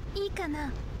 いいか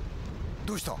な。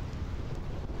どうした？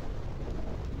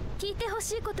聞いてほ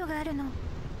しいことがあるの。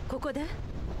ここで？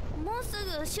もうす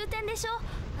ぐ終点でしょ。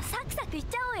サクサク行っ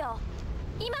ちゃおうよ。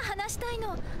今話したい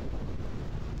の。あ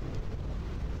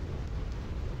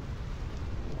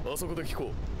そこで聞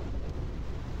こ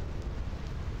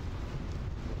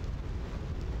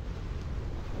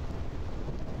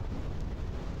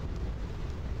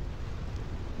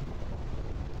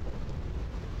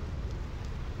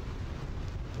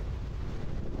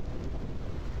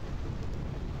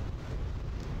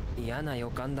う。嫌な予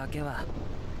感だけは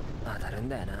当たるん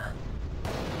だよな。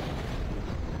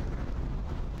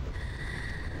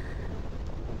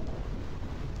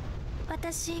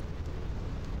私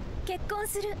結婚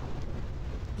する。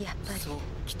やっぱり。そう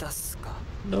きたっすか。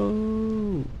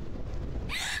No.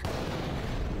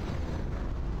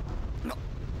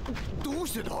 どう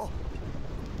してだ？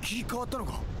気変わったの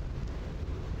か？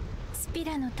スピ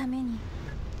ラのために、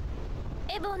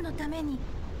エボンのために、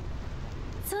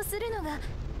そうするのが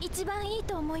一番いい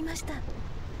と思いました。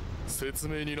説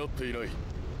明になっていない。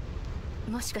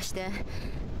もしかして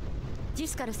ジ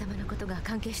スカル様のことが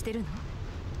関係してるの？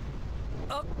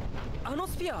あの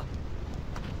スピア。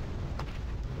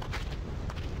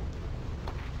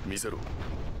見せろ。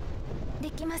で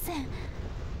きません。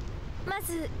ま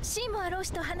ずシーモア老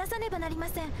師と話さねばなりま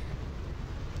せん。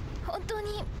本当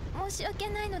に申し訳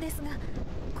ないのですが、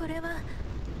これは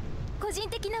個人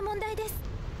的な問題です。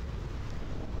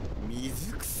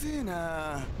水くせえ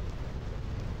な。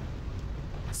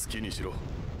好きにしろ。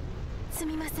す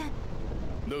みません。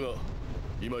だが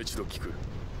今一度聞く。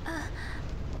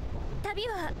旅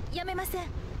はやめません。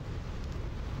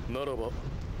ならば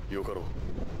よかろう。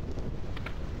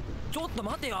ちょっと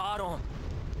待てよアーロン。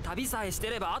旅さえして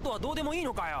ればあとはどうでもいい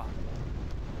のかよ。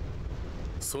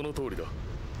その通りだ。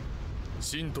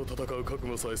真と戦う覚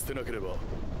悟さえ捨てなければ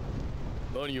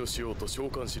何をしようと召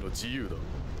喚師の自由だ。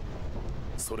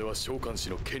それは召喚師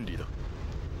の権利だ。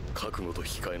覚悟と引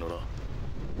き換えのな。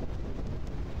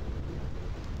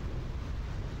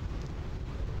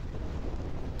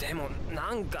でも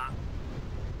なんか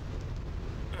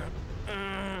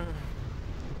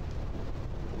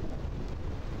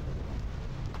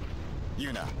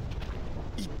ユナ、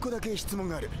一個だけ質問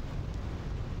がある。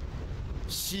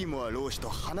シーモア老師と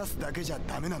話すだけじゃ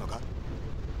ダメなのか？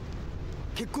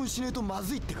結婚しねえとま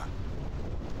ずいってか？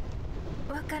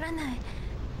わからない。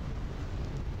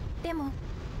でも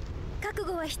覚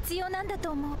悟は必要なんだ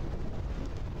と思う。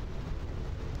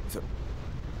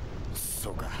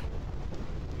そうか。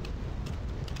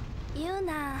ユー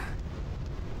ナ。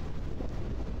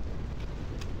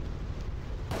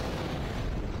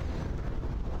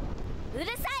うる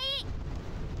さ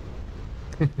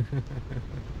い。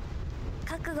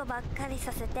覚悟ばっかり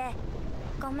させて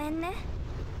ごめんね。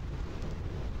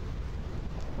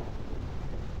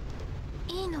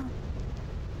いいの。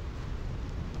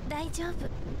大丈夫。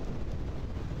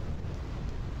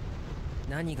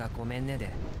何がごめんねで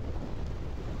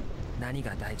何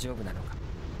が大丈夫なのか、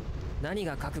何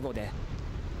が覚悟で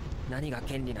何が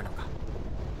権利なのか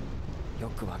よ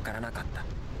くわからなかった。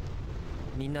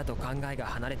みんなと考えが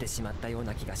離れてしまったよう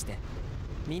な気がして、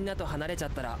みんなと離れちゃ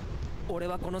ったら俺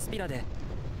はこのスピラで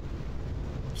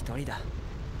一人だ。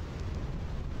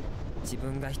自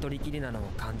分が一人きりなのを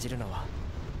感じるのは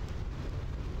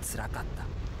辛かった。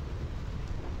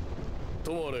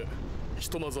ともあれ、ひ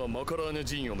とまずはマカラーニャ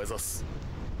寺院を目指す。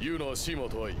ユーナはシーマ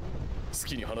と会い好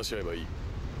きに話し合えばいい。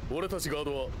俺たちガー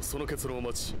ドはその結論を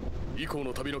待ち、以降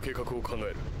の旅の計画を考え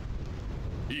る。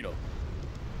いいな。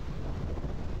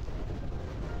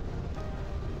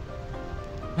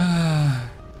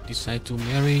Decide to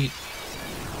marry.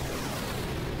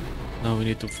 Now we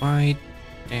need to fight.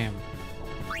 Damn.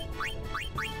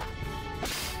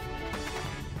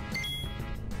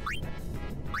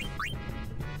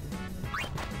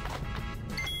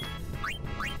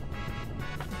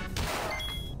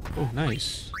 Oh,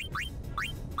 nice.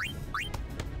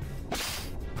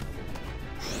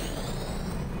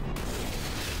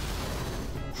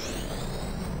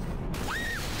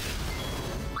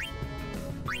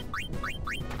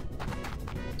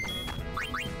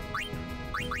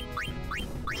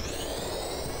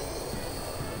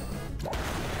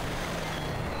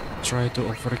 Try to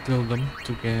overkill them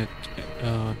to get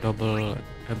double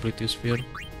ability sphere.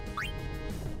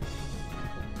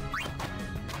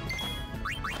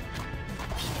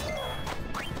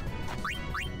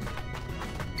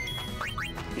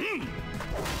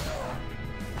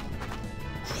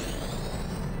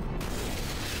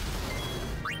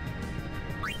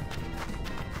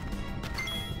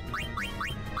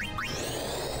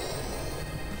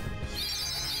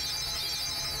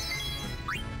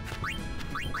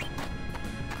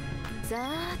 さ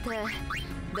ーて、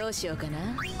どうしようかな。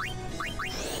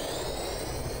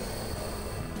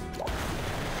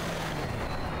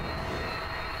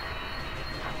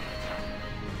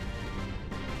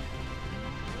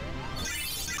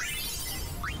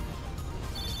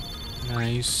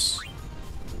Nice.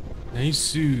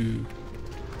 Nice.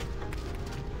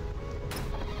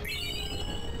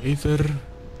 Ether.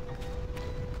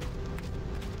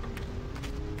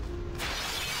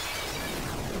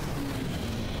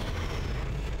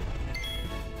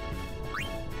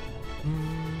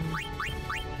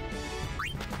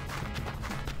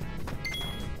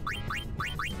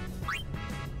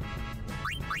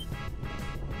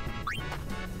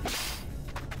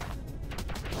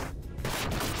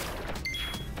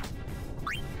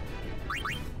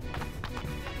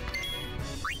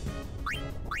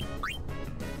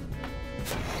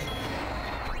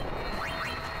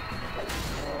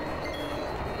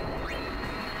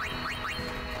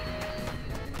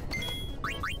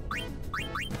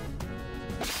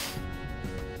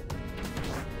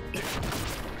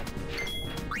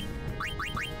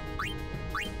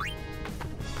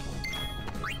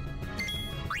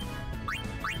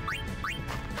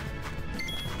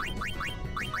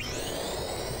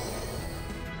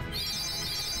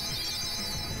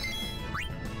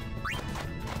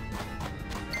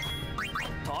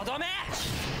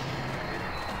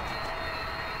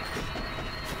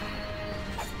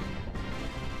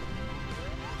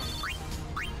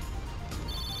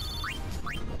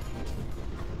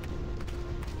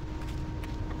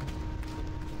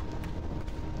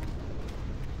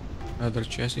 Another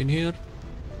chest in here.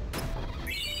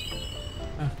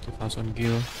 2000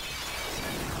 gil.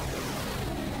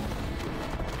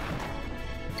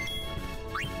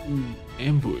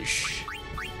 Ambush.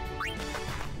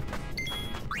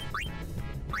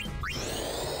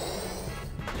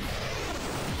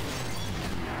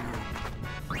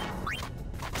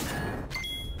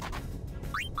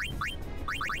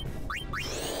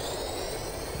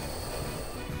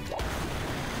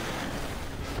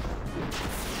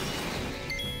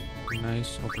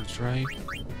 Nice overdrive.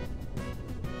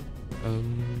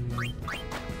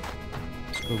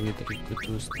 Let's go with Riku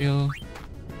 2 still.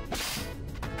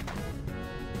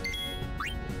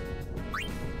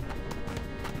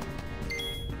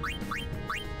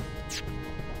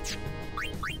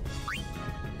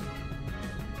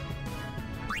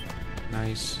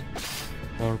 Nice.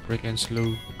 Power break and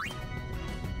slow.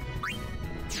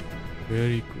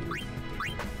 Very good.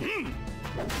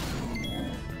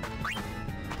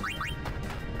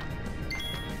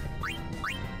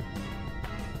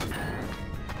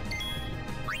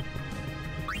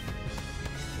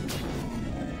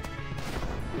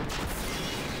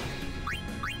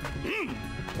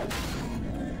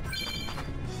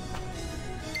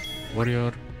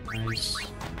 Warrior, nice.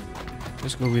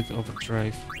 Let's go with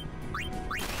overdrive.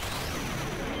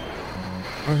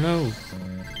 Oh no!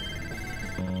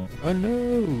 Oh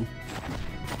no!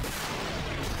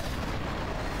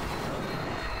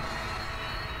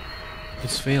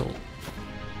 It's failed.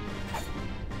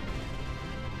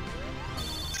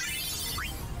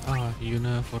 Ah,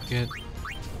 Yuna, forget.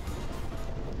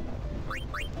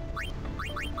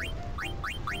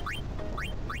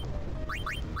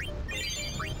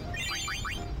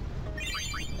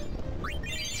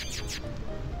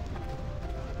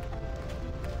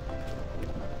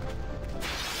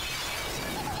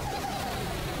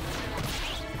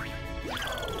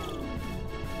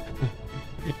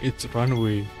 It's run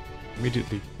away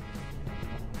immediately.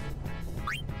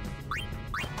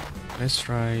 Let's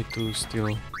try to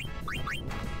steal.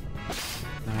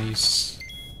 Nice.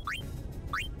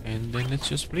 And then let's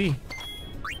just flee.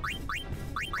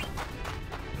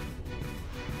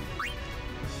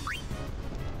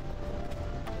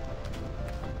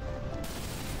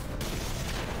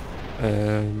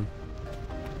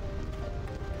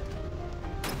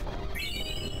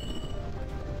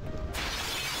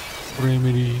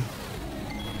 Remedy.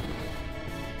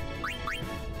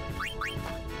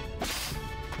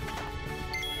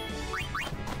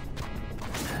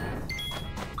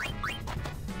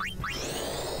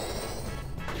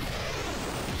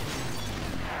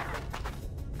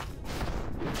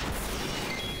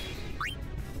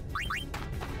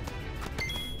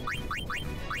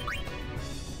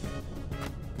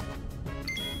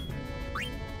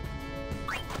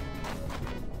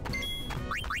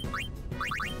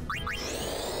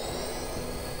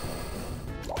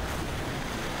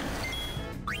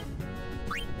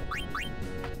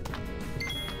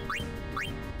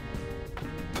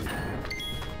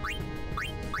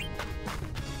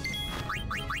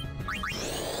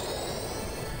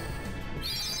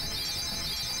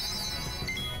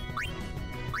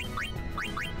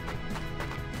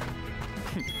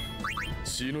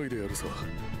 しのいでやるさ。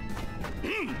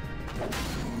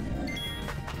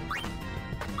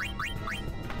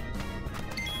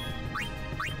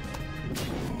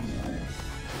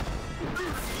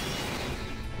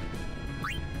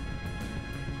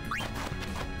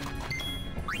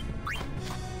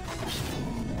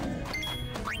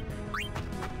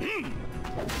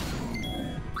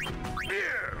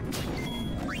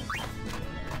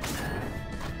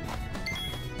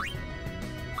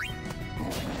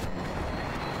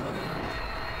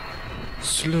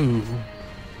Slow.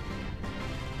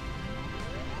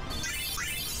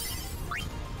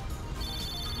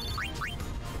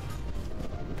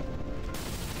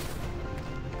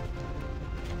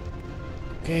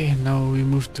 Okay, now we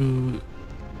move to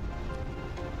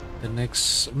the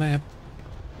next map.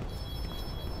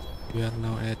 We are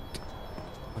now at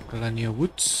Macalania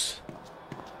Woods.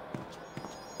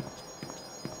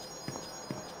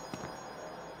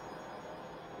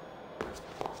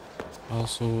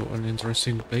 Also an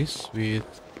interesting place with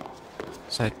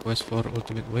side quest for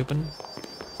ultimate weapon.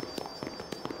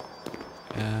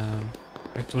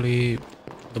 Actually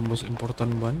the most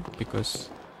important one, because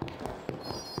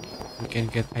we can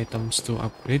get items to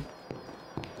upgrade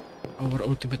our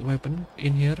ultimate weapon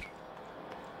in here.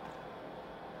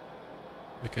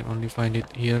 We can only find it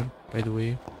here, by the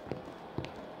way.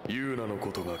 Yuna の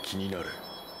ことが気になる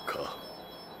か。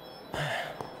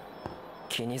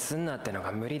気にすんなっての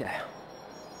が無理だよ。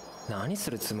何す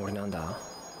るつもりなんだ？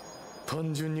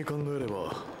単純に考えれ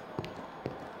ば、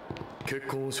結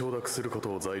婚を承諾するこ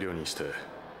とを材料にして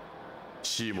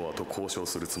シーモアと交渉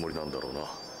するつもりなんだろうな。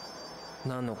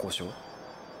何の交渉？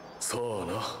さあ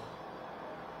な。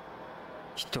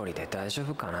一人で大丈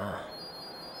夫かな。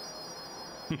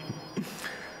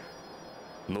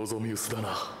望み薄だ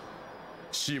な。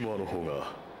シーモアの方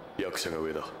が役者が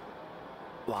上だ。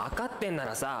分かってんな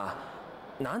らさ、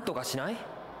なんとかしない？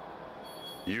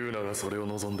ユーナがそれを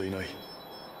望んでいない。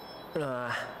あ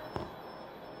あ、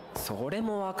それ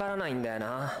も分からないんだよ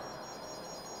な。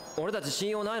俺たち信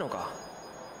用ないのか？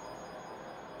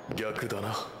逆だ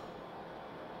な。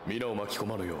皆を巻き込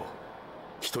まぬよう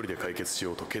一人で解決し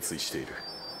ようと決意している。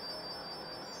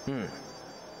うん、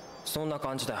そんな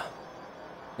感じだ。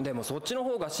でもそっちの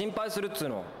方が心配するっつう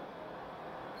の。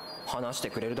話し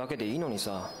てくれるだけでいいのに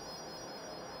さ。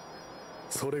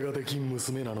それができん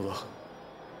娘なのだ。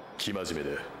生真面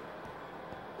目で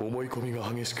思い込みが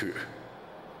激しく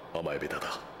甘えべた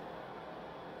だ。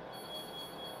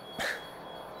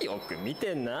よく見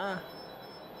てんな。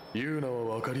ユーナ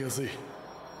は分かりやすい。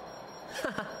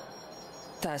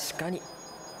確かに。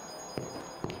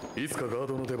いつかガー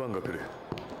ドの出番が来る。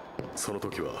その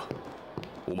時は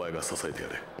お前が支えてや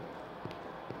れ。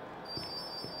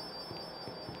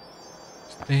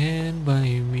Stand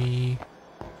by me.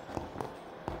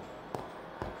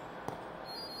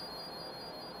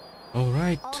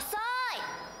 Alright.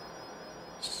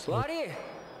 悪い。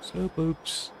So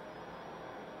folks.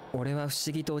 俺は不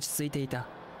思議と落ち着いていた。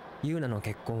ユーナの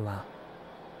結婚は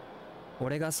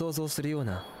俺が想像するよう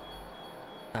な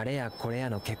あれやこれや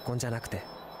の結婚じゃなくて、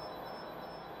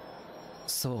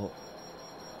そ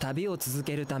う旅を続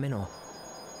けるための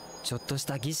ちょっとし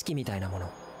た儀式みたいなもの、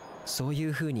そうい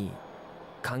う風に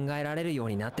考えられるよう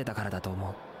になってたからだと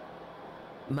思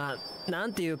う。まあな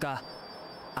んていうか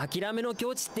諦めの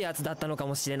境地ってやつだったのか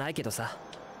もしれないけどさ。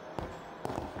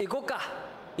行こっか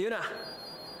ユナ。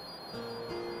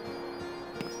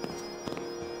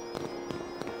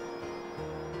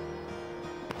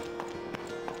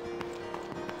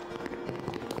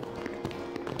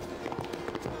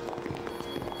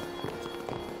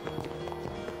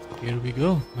Here we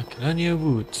go, Macalania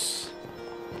Woods.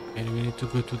 And we need to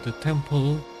go to the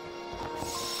temple.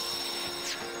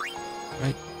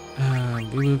 Right,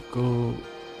 we will go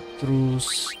through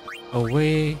a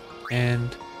way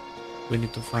and we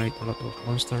need to fight a lot of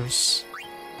monsters.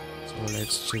 So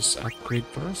let's just upgrade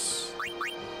first.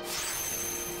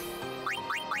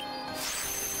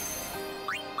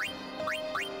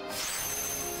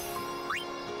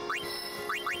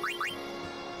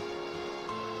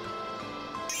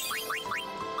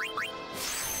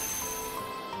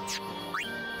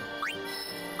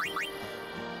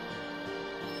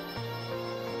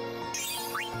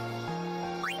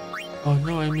 Oh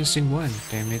no, I'm missing one,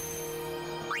 damn it.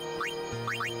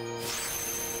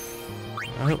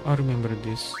 I remember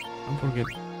this. Don't forget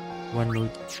one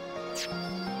note.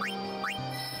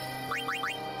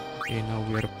 Okay, now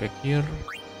we are back here.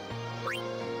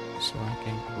 So I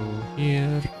can go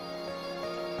here.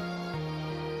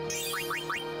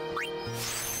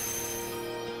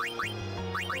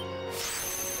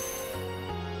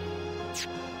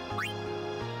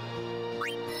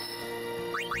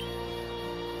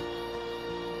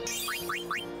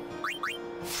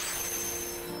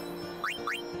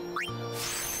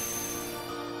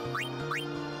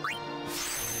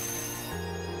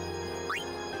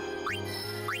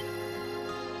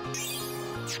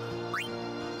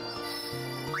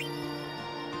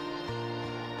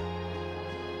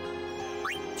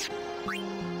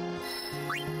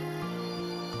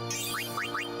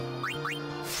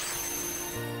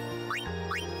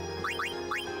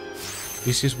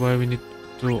 This is why we need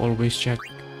to always check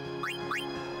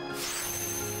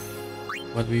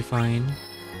what we find.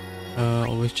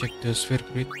 Always check the sphere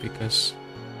grid, because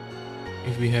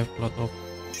if we have a lot of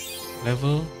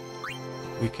level,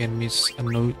 we can miss a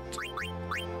node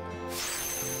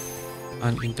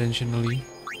unintentionally.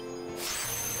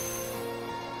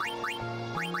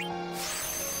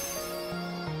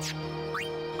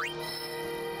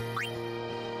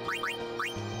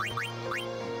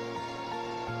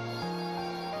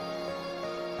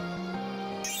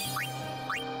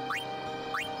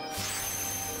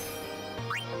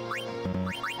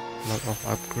 Lot of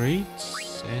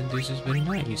upgrades, and this is very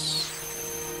nice.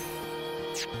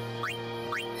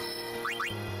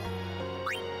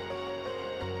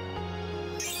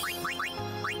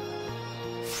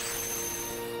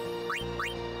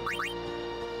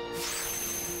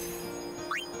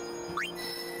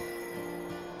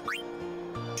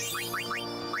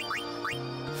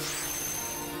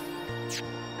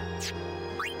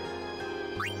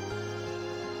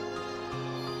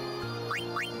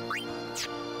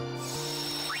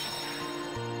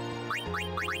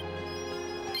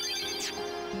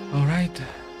 Alright,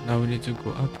 now we need to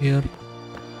go up here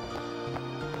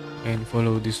and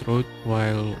follow this road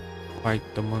while fight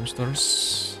the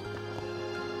monsters.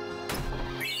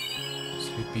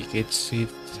 Sleepy Cat Seed,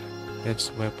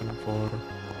 that's weapon for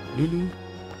Lulu.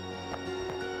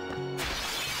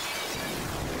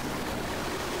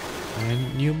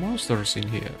 And new monsters in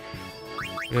here,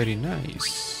 very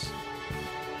nice.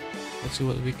 Let's see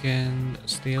what we can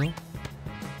steal.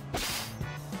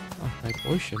 Oh, high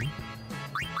potion.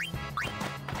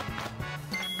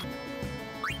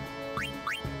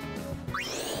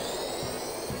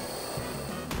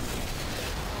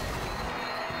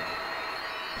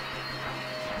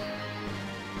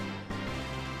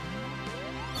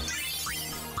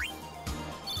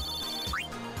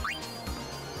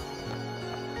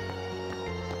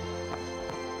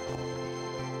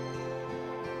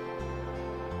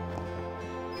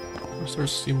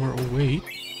 Monsters seem more awake.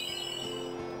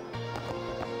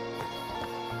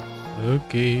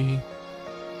 Okay.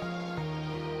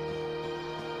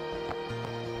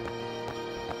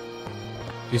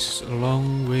 This is a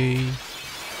long way.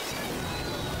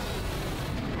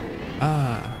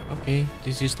 Ah, okay.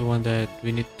 This is the one that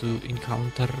we need to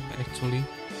encounter actually,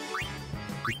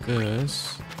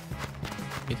 because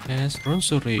it has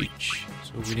Ronso Rage.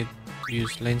 So we need to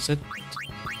use Lancet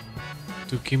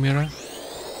to Chimera.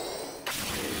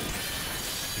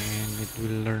 And it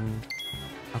will learn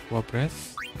Aqua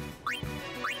Breath.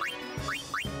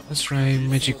 Let's try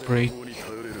Magic Break,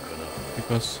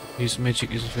 because his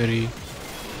magic is very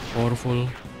powerful.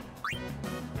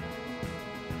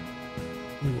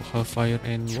 Ooh, Hellfire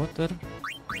and Water.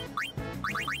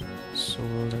 So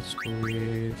let's go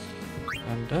with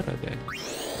Andara then.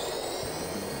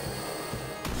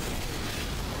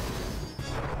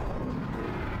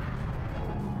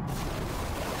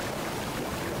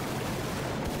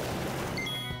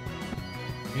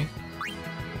 Okay.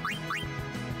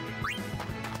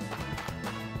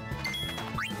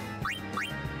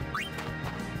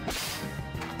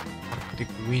 Arctic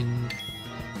Wind.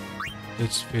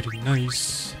 That's very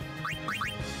nice.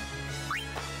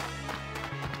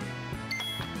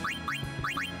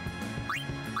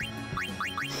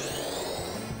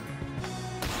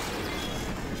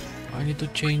 I need to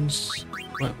change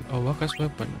Waka's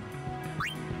weapon.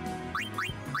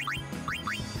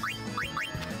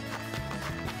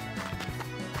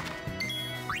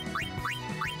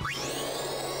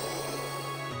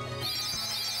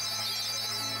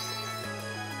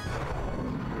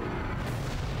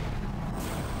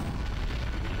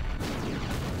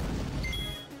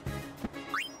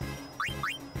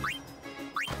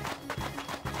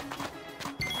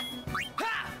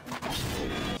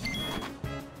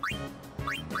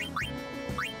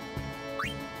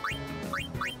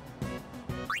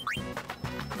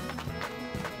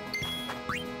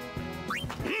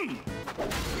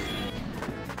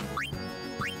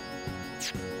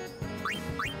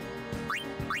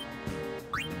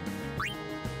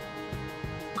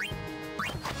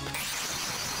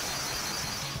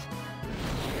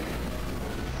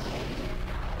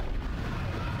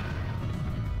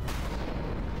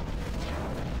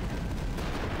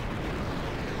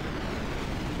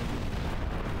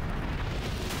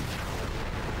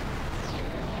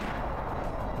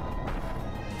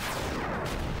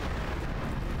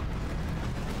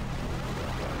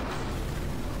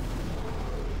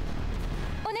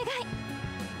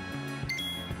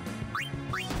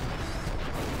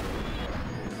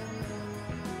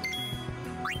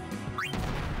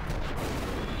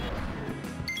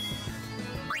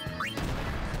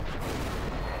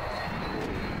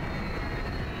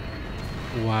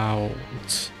 Wow,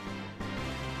 it's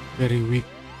very weak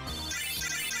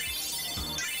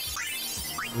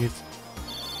with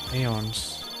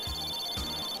aeons.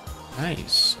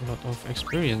 Nice, a lot of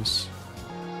experience.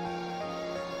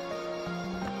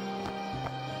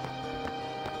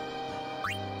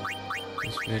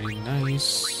 It's very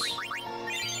nice.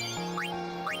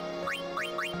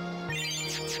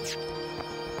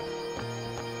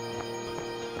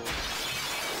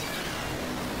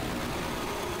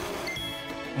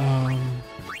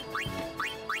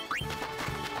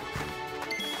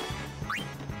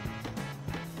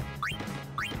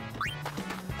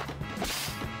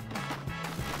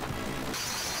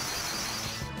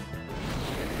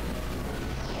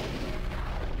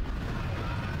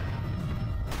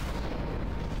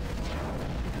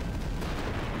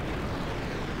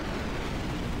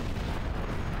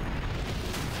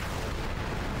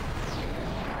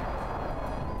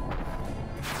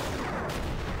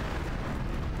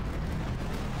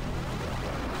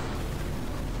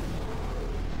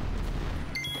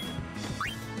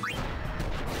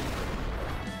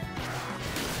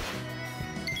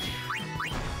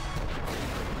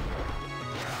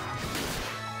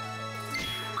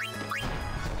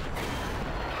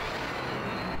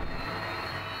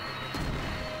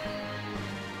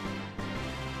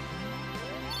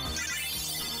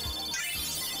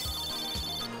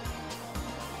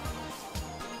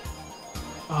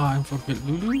 Ah, I forget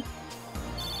Lulu.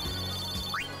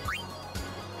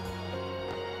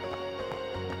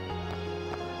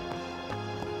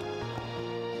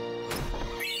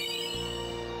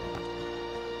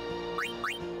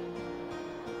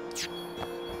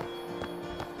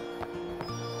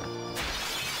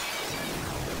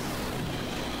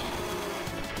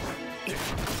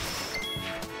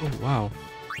 Oh wow.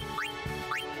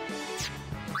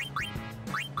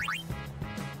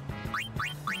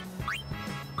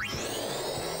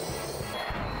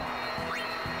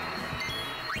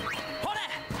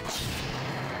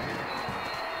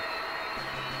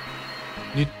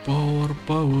 Need power.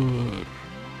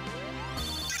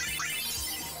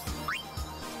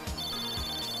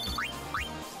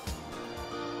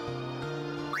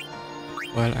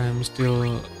 While I'm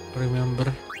still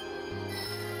remember,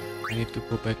 I need to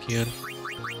go back here.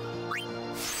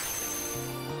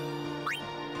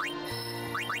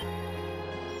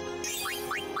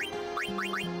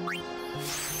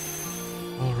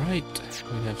 Alright,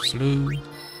 we have Slew.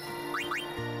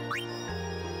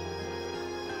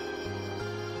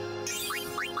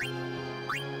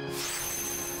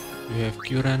 We have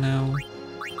Cura now.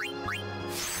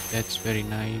 That's very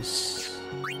nice.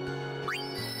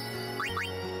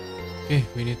 Okay,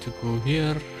 we need to go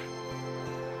here.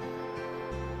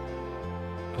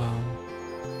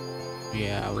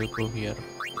 Yeah, I will go here.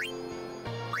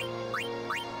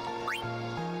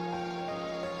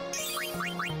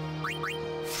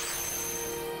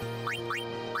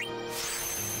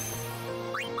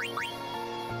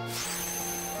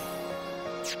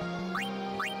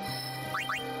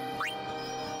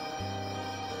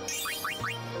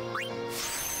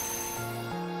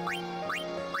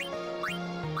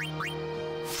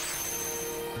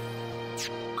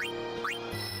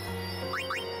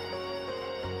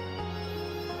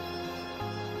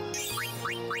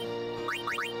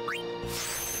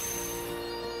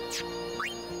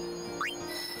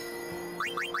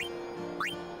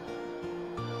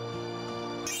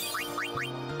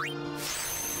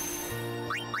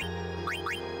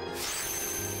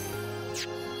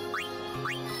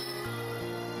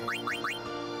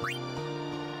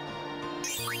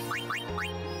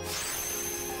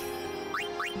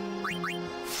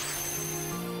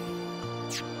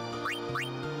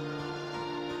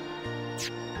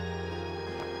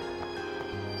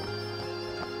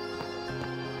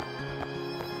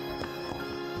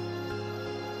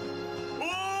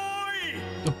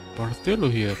 Barthelo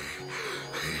here.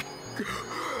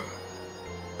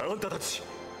 あんたたち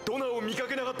ドナを見か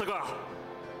けなかったか。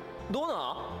ド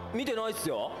ナ見てないっす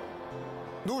よ。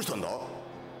どうしたんだ。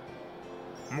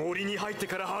森に入って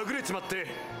からはぐれちまって。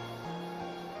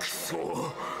く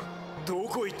そ、ど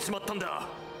こ行っちまったんだ。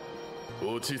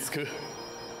落ち着け。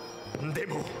で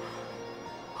も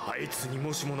あいつに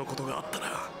もしものことがあった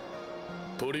ら。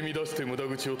取り乱して無駄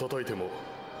口を叩いても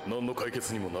何の解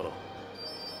決にもならん。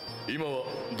今は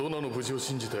ドナの無事を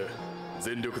信じて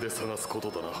全力で探すこ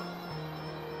とだ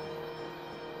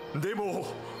な。でも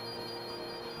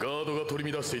ガードが取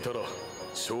り乱していたら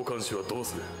召喚士はどう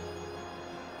する。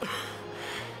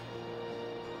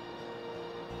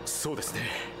そうですね。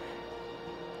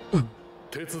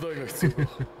手伝いが必要だ。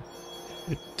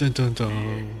Dun dun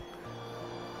dun.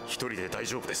 一人で大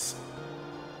丈夫です。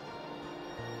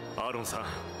アーロンさん、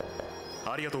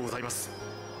ありがとうございます。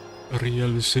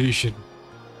 Realization.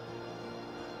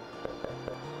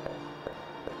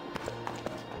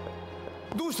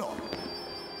 どうした？あ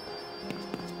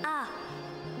あ、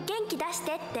元気出し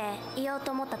てって言おうと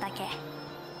思っただけ。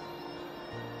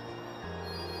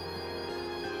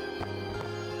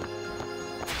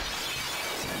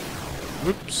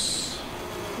Whoops.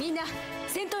 みんな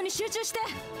戦闘に集中して。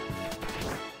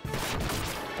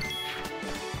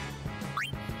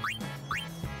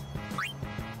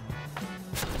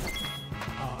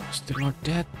 Oh, still not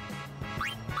dead.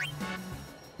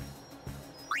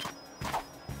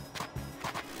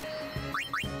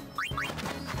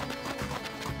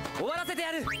 終わらせて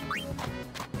やる。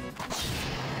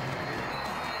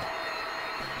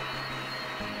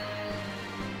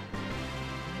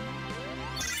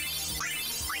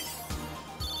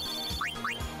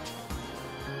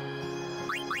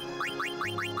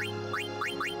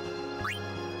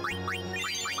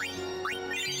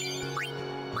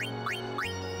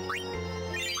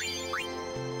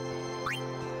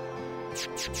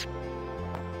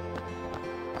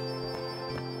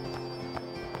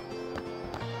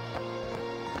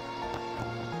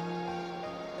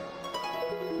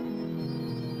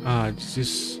This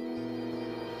is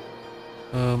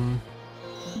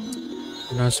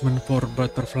announcement for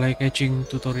butterfly catching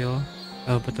tutorial,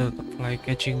 butterfly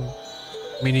catching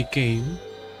mini game.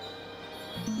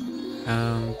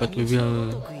 But we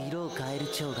will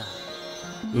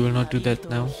not do that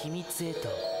now.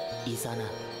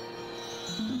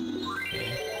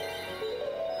 Okay.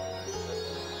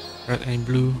 Red and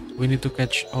blue. We need to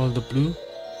catch all the blue.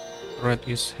 Red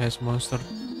has monster,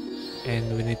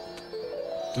 and we need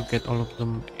to get all of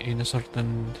them in a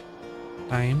certain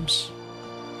times.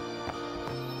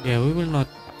 Yeah, we will not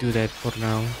do that for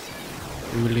now.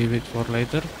 We will leave it for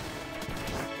later.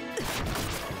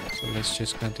 So let's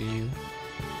just continue.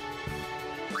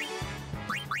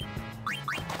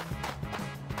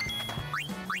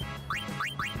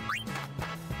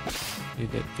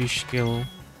 Need that fish kill.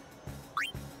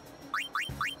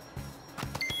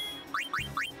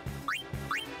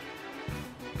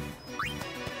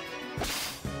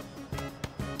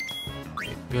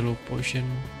 Yellow potion.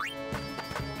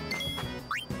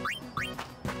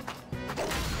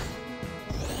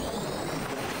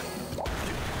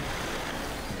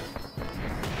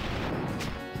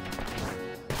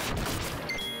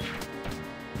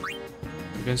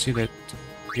 You can see that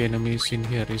the enemies in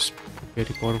here is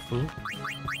very powerful.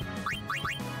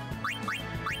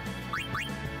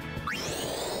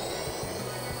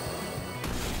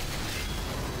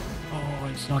 Oh,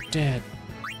 it's not dead.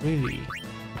 Really?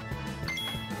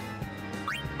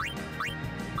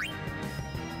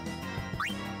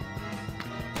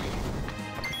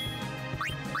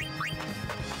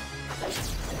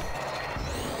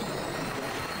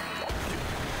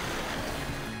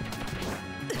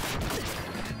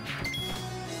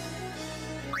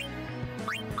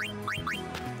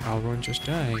 Auron just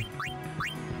died.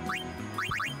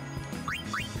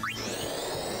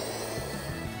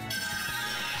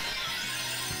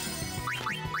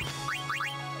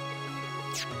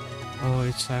 Oh,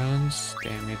 it's silence.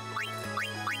 Damn it.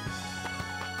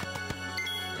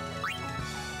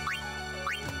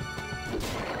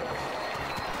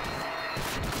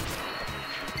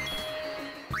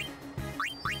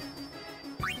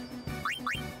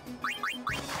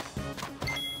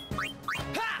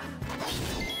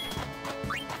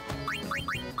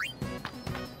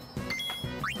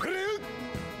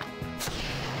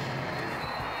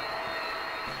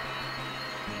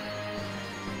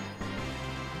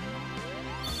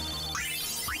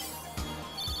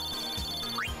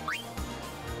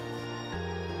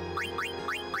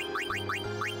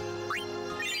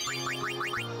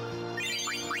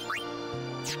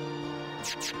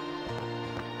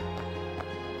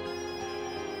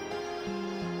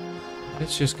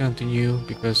 Let's just continue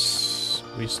because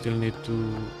we still need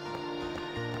to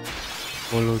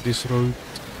follow this road.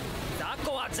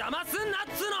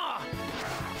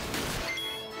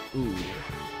 Ooh.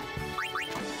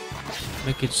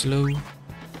 Make it slow.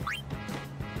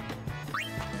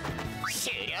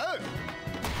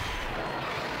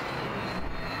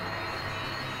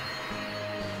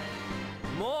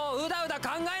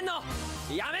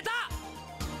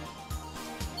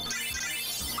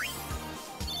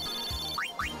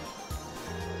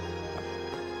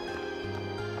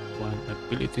 One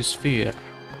ability sphere.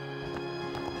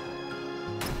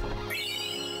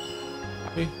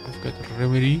 Okay, I've got a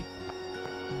remedy.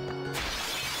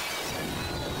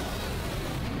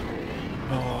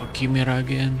 Oh, Chimera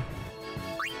again.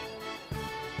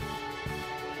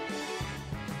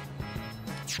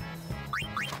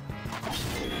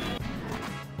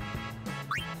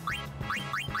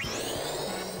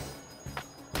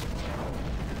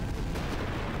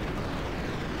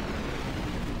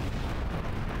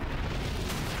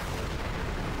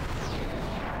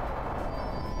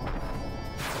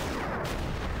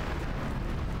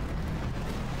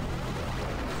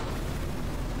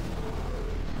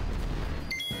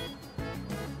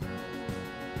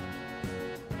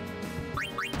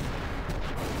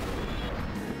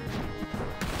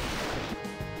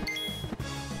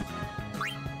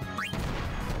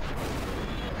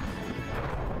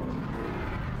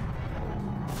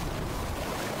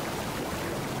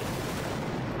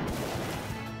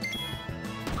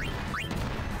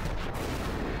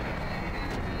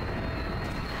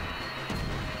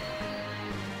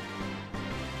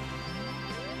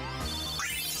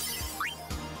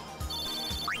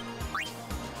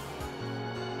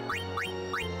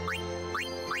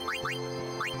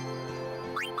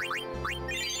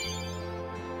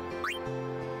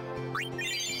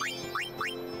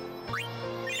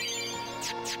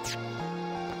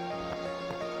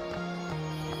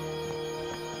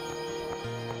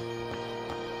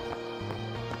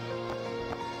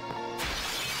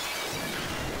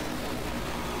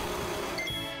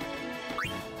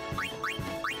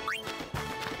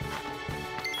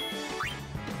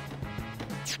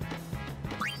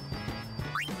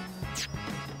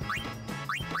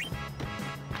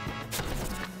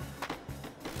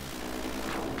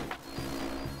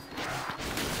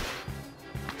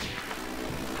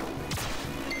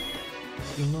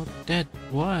 You're not dead.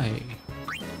 Why?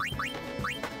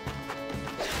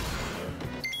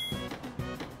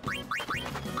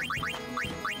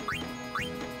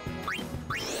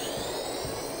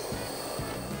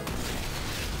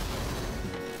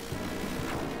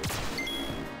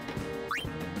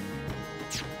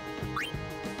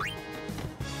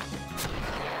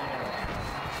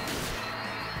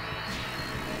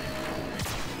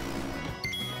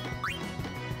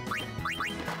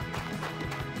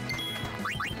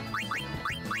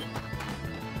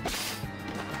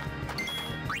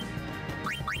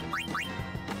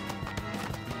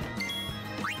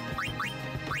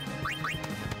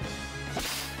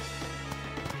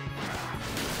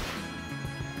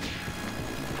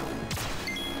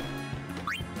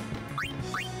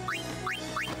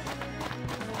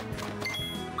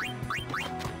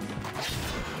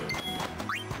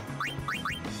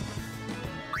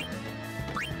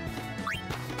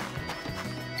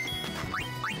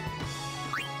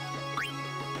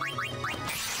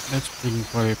 Let's bring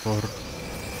Viper.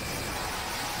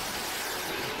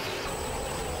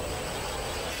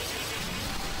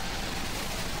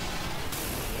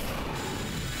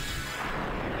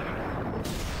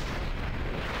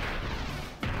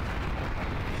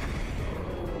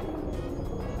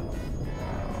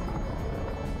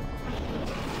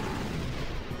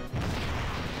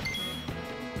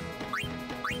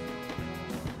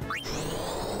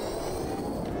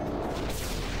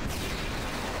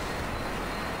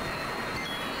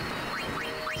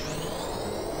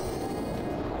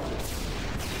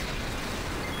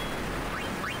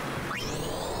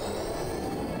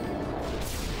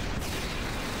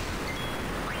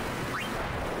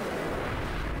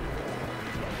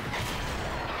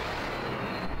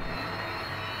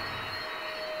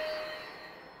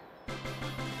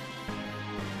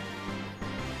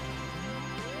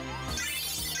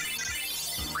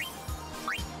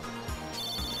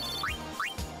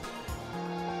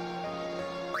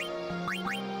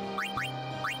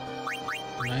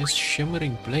 Nice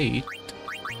shimmering blade.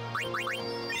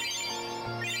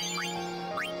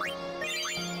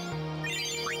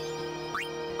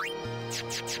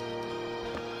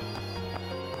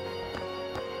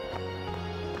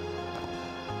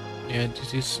 Yeah,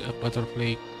 this is a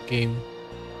butterfly game.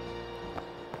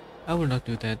 I will not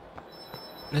do that.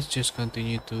 Let's just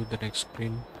continue to the next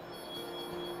screen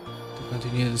to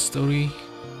continue the story.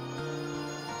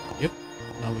 Yep,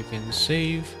 now we can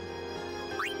save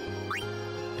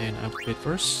and upgrade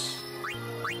first.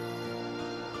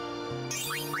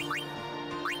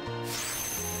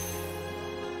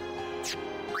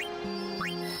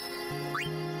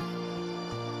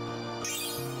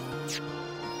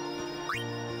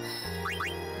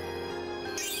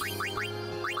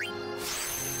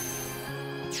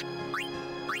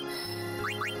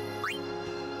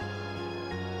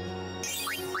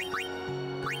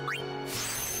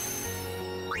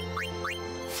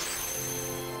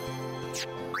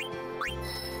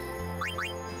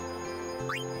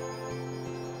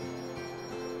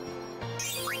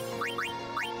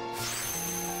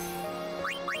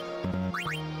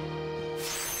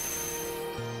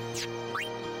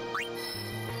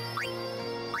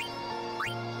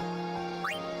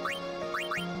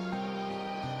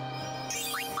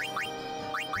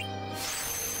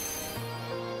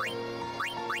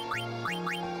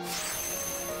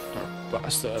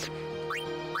 Bastard.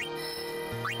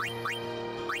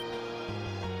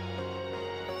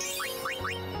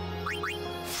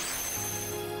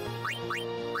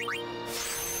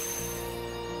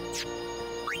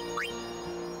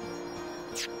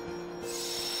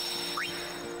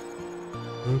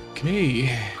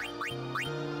 Okay.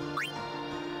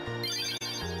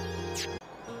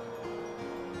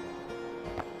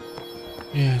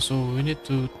 Yeah, so we need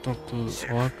to talk to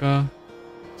Waka.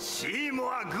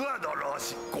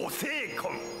 ご成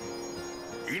婚。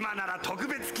今なら特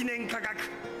別記念価格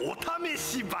お試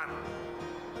し版。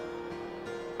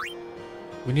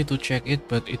We need to check it,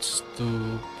 but it's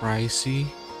too pricey.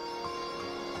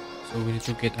 So we need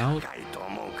to get out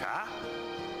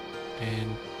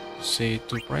and say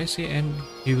too pricey, and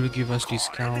he will give us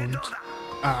discount.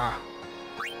 Ah,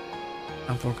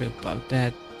 I forgot about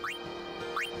that.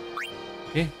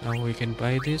 Okay, now we can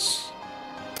buy this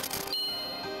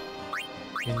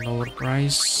in lower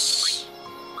price.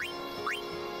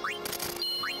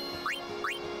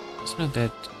 It's not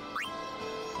that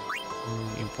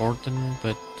important,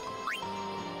 but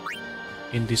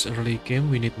in this early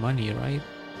game we need money, right?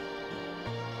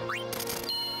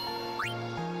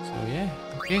 So yeah,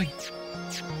 okay.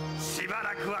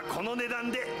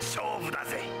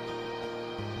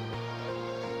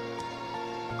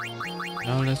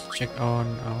 Now let's check on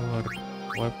our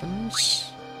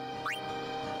weapons.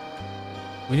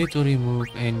 We need to remove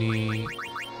any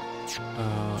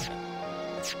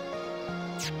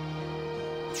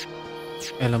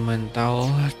elemental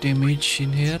damage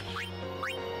in here.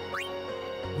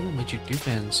 Ooh, magic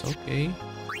defense, okay.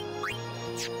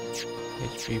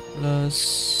 HP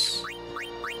plus.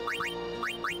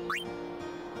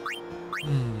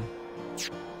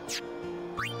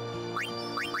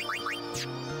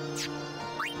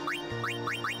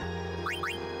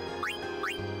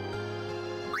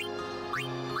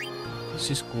 This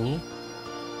is cool.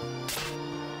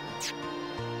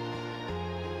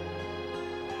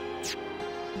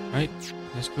 Right,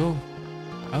 let's go.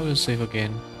 I will save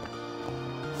again.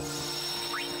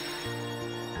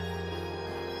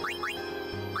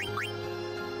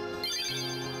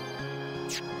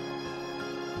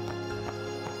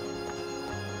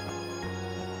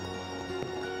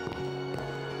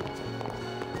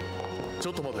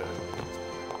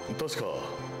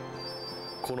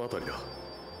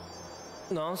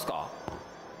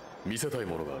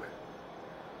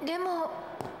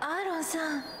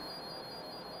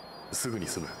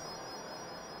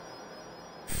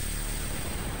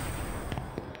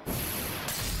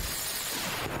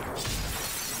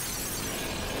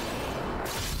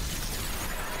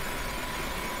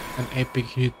 An epic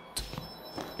hit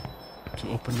to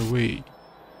open the way.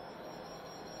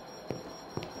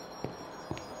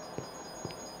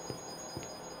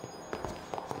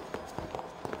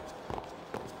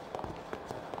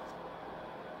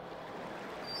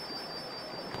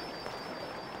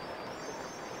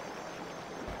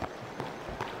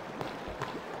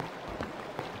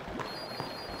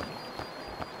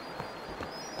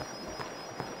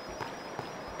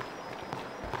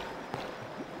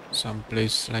 Some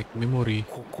place like memory.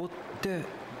 ここって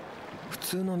普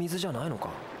通の水じゃないのか？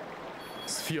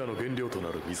スフィアの原料とな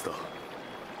る水だ。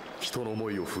人の思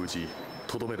いを封じ、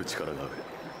とどめる力がある。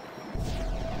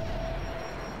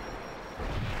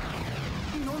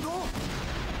なんだ？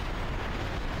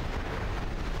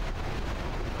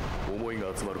思い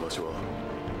が集まる場所は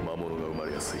魔物が生ま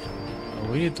れやすい。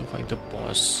We need to find the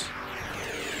boss.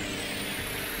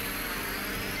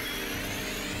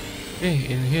 Okay,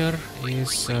 in here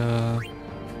is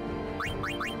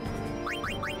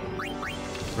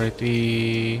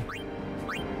pretty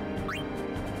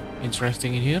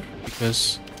interesting in here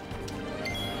because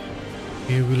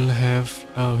he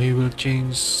will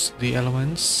change the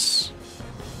elements,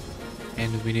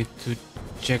 and we need to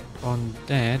check on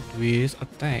that with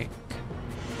attack.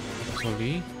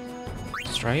 Sorry,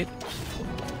 that's right.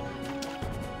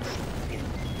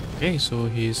 Okay, so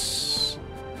he's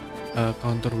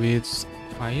counter with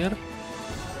fire.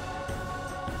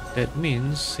 That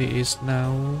means he is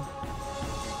now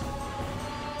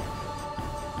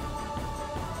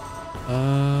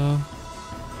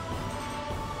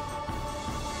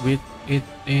with it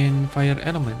in fire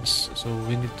elements, so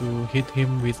we need to hit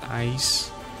him with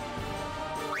ice.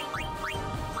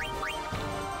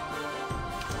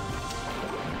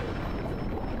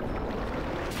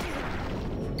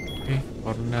 Okay,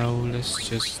 for now let's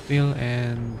just steal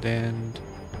and then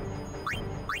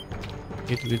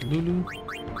hit with Lulu.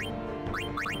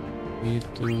 We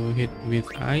need to hit with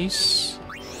ice.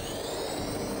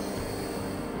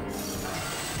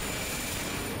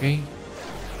 Okay.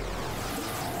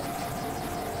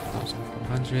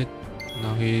 1400.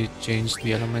 Now he changed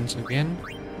the elements again.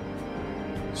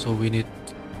 So we need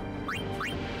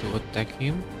to attack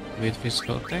him with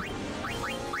physical attack.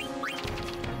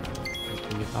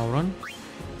 With Auron.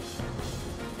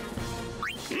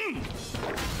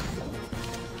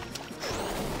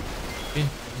 Okay,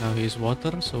 now he is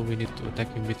water, so we need to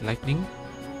attack him with lightning.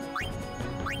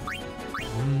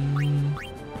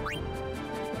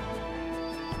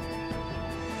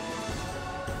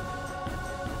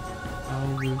 I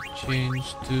will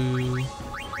change to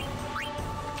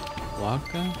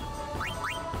Waka.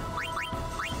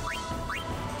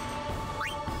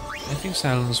 I think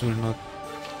silence will not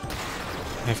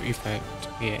have effect.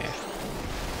 Yeah.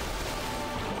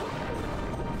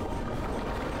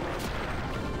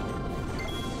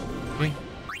 Okay,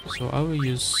 so I will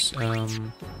use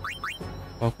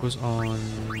focus on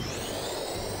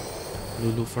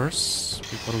Lulu first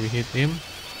before we hit him.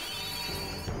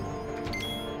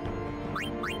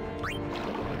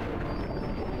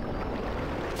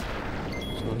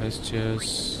 So let's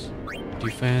just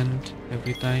defend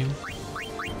every time.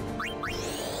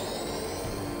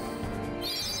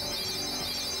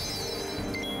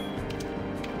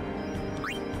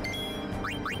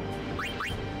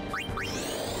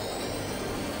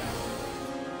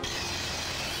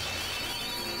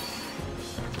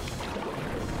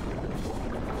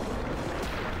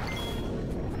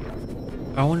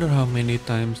 I wonder how many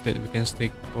times that we can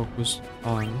stay focused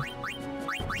on.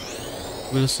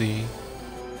 We'll see.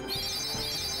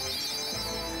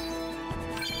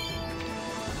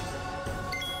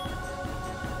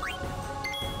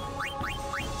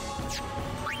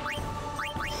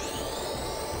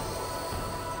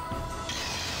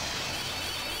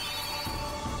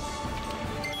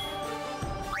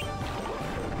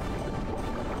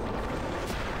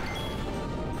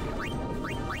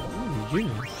 Yeah.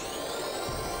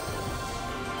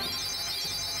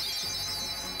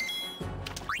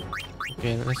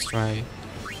 Okay, let's try.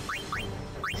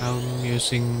 I'm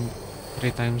using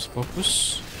 3 times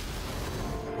focus.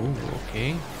 Oh,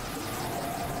 okay.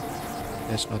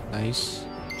 That's not nice.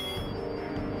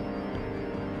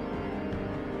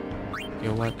 Okay,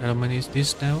 what element is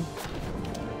this now?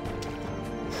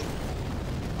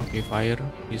 Okay, fire.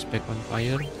 He's back on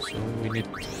fire, so we need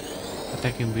to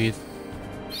attack him with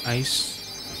ice.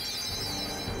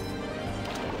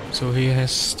 So he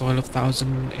has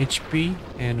 12,000 HP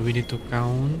and we need to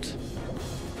count.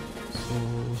 So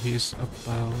he's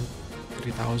about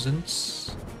 3,000.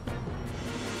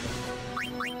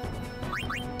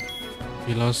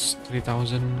 He lost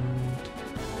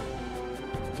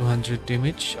 3,200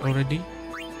 damage already.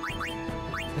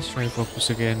 Let's try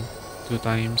focus again 2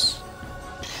 times.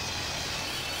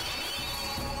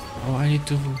 Oh, I need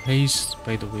to haste,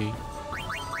 by the way.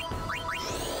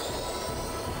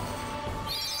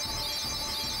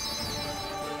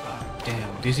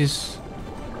 Damn, this is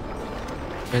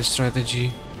bad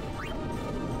strategy.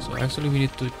 So actually we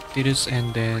need to Tidus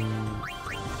and then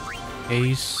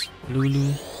Ace, Lulu.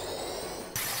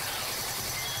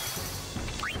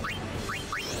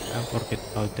 I forget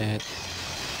about that.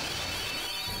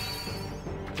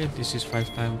 Okay, this is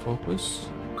 5 time focus.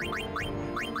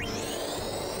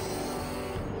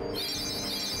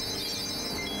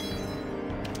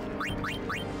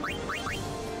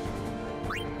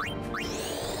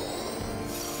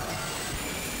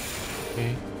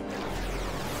 Okay.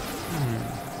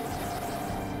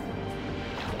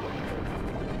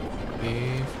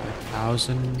 Okay,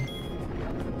 5,000.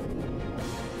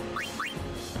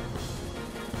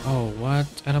 Oh, what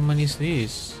element is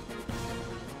this?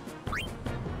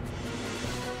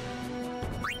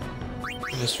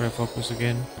 Let's try focus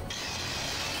again.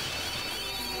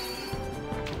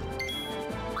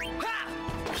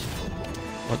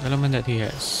 What element that he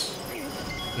has?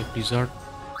 Okay, Blizzard.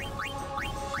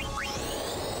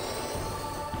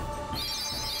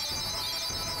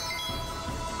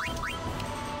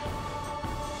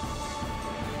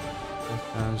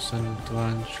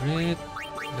 $1,200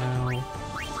 now.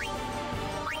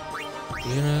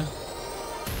 Spira.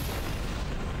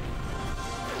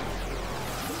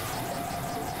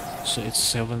 So it's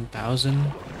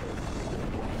 7,000.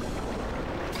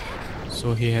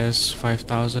 So he has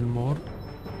 5,000 more.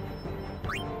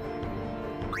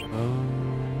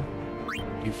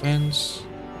 Defense.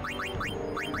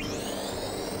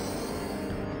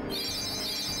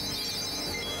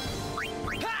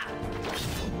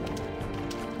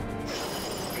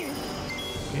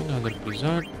 Another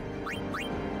blizzard.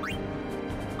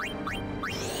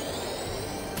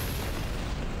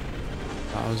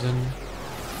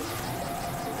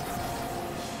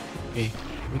 Okay,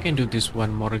 we can do this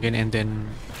one more again and then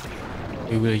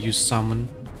we will use summon.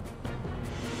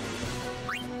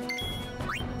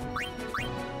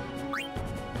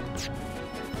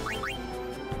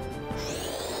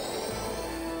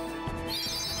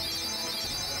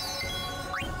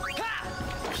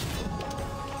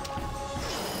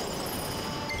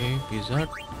 Okay, blizzard.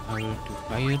 I will do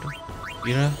fire.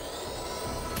 Spira.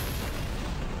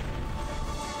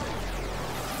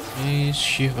 Okay,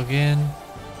 shift again.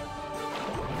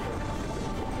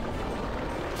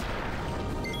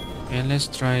 And let's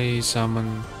try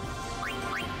summon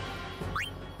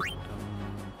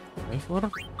Well,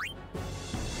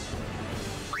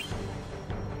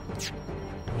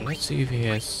 let's see if he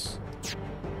has.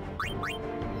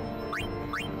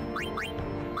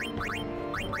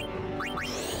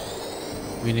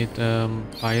 We need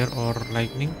fire or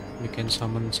lightning. We can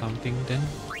summon something then.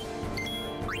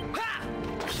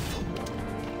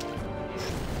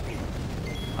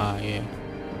 Ah, yeah.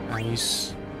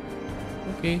 Nice.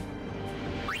 Okay.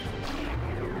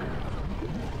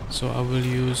 So I will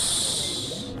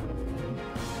use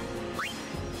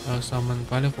summon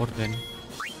Palefort then.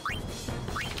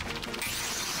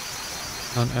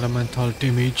 Non-elemental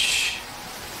damage.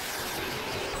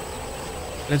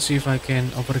 Let's see if I can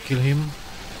overkill him.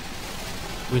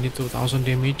 We need 2,000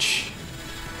 damage.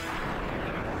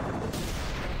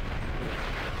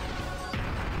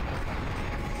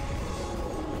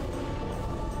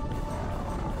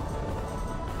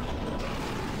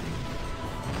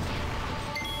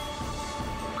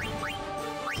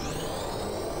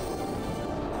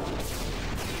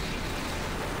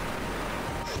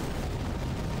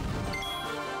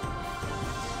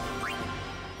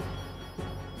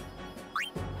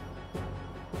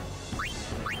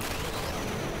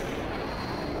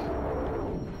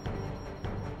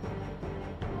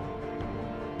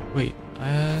 Wait,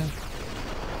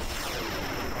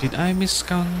 did I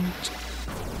miscount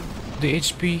the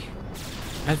HP?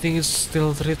 I think it's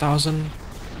still 3000.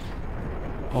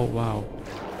 Oh wow,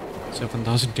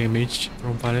 7000 damage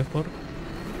from Valevor.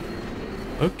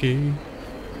 Okay,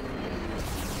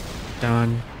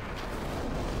 done.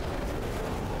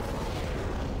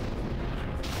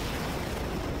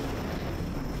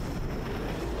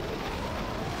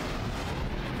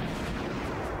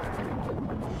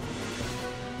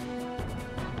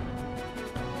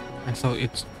 I thought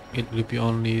it will be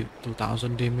only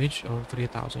 2000 damage or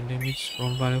 3000 damage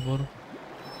from Valevor,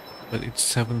 but it's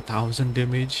 7000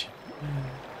 damage.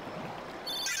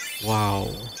 Wow.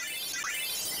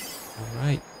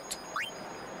 Alright.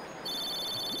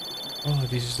 Oh,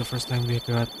 this is the first time we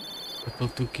got level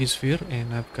 2 key sphere,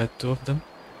 and I've got 2 of them.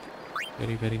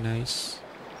 Very, very nice.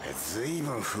 ずい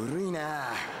ぶん古い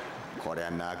な。これ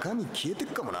は中身消えてっ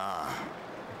かもな。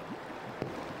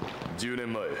10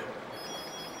年前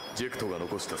ジェクトが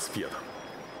残したスピアだ。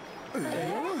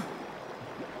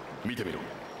見てみろ。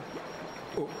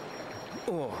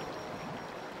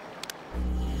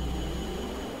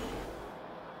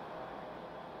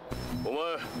お前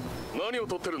何を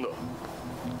撮ってるんだ。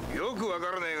よくわか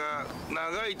らねえが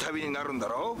長い旅になるんだ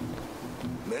ろ。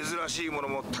珍しいもの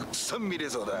もたくさん見れ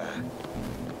そうだ。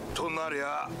となり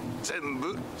ゃ全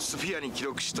部スフィアに記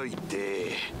録しとい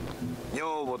て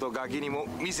女房とガキにも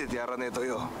見せてやらねえと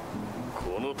よ。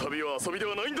この旅は遊びで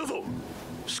はないんだぞ。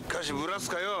しかしブラス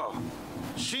カよ、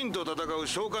秦と戦う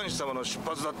召喚師様の出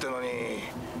発だってのに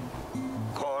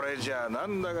これじゃな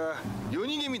んだか夜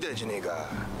逃げみたいじゃねえか。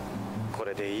こ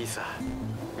れでいいさ。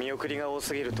見送りが多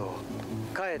すぎると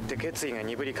かえって決意が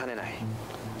鈍りかねない。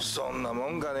そんなも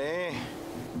んかね。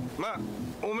まあ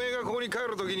おめえがここに帰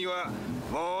る時には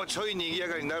もうちょい賑や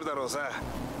かになるだろうさ。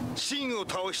秦を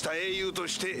倒した英雄と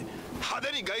して派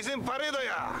手に凱旋パレード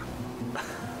や。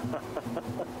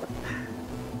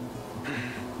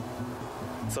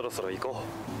そろそろ行こ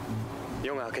う。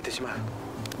夜が明けてしまう。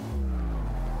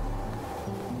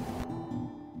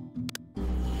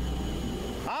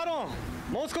アーロ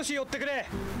ン、もう少し寄ってくれ。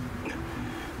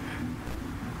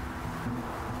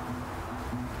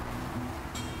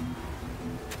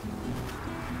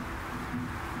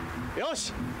よ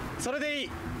し、それでいい。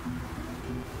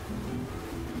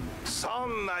そ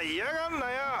んな嫌がんな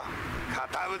よ、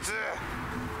堅物。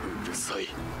うるさい。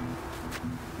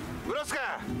ブラス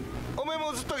カ、お前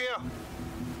も映っとけよ。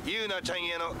ユーナちゃん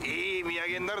へのいい土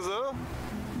産になるぞ。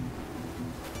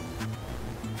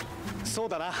そう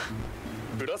だな。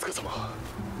ブラスカ様、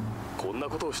こんな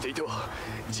ことをしていては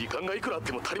時間がいくらあっ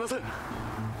ても足りません。な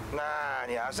ー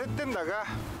に焦ってんだか。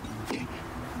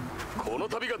この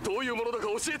旅がどういうものだか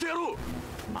教えてやろう。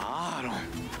アーロン。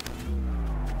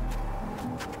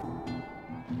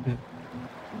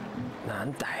な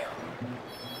んだよ、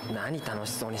何楽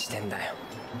しそうにしてんだよ。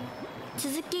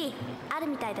続きある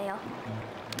みたいだよ。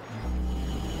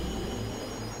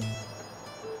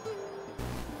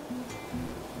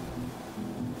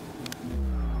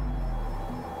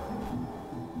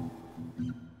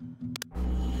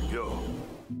よ、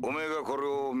おめえがこれ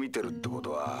を見てるってこ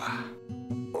とは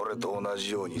俺と同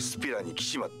じようにスピラに来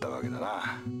ちまったわけだ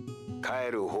な。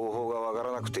帰る方法がわか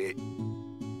らなくて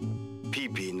ピ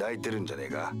ーピー泣いてるんじゃね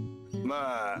えか。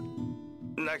まあ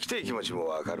泣きたい気持ちも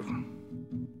わかる。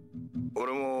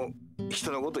俺も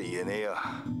人のこと言えねえよ。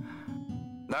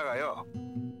だがよ、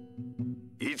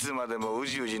いつまでもう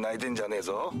じうじ泣いてんじゃねえ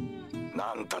ぞ。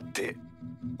なんたって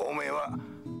おめえは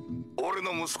俺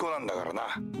の息子なんだからな。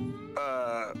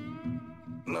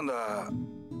なんだ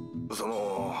そ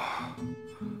の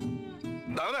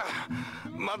ダメだ、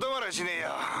まとまらしねえよ。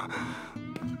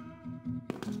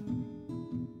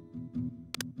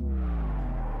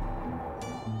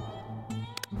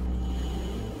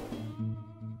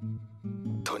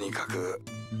とにかく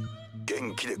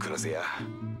元気で暮らせや。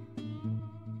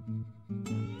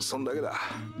そんだけだ。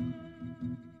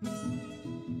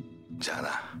じゃあな。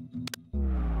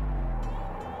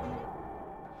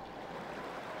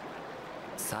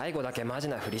最後だけマジ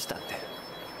なふりしたって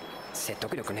説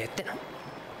得力ねえっての。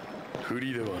フ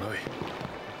リーではない。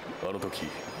あの時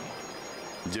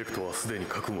ジェクトはすでに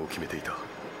覚悟を決めていた。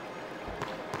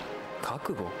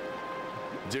覚悟？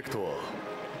ジェクトは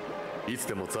いつ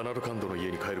でもザナルカンドの家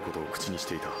に帰ることを口にし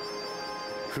ていた。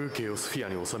風景をスフィア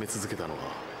に収め続けたのは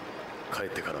帰っ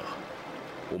てから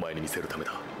お前に見せるため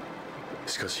だ。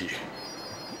しかし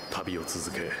旅を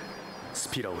続けス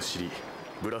ピラを知り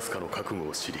ブラスカの覚悟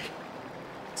を知り、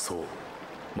そう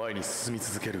前に進み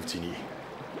続けるうちに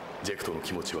ジェクトの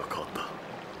気持ちは変わった。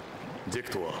ジェ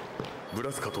クトはブ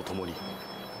ラスカと共に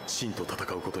シンと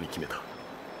戦うことに決めた。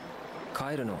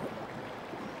帰るの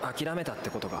諦めたって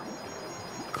ことか。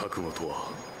覚悟とは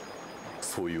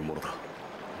そういうものだ。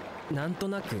なんと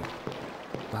なく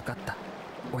分かった。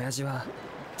親父は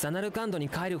ザナルカンドに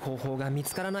帰る方法が見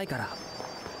つからないから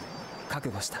覚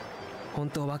悟した。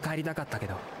本当は帰りたかったけ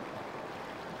ど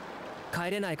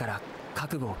帰れないから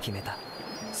覚悟を決めた。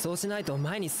そうしないと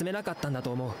前に進めなかったんだ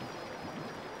と思う。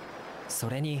そ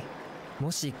れに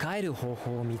もし帰る方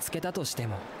法を見つけたとして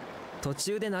も途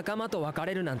中で仲間と別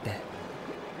れるなんて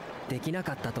できな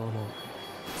かったと思う。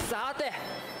さて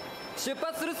出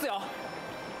発するっすよ。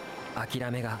諦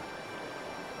めが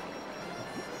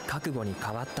覚悟に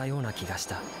変わったような気がし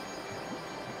た。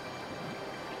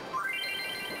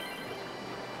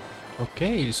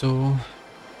 Okay, so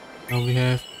now we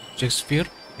have Jack Sphere,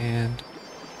 and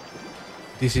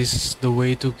this is the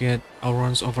way to get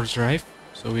Auron's overdrive.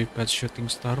 So we've got shooting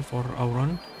star for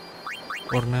Auron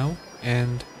for now,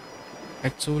 and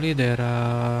actually there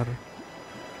are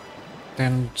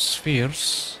 10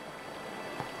 spheres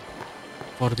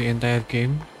for the entire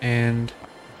game. And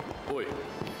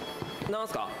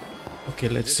okay,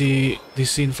 let's see this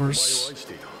scene first.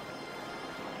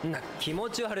 気持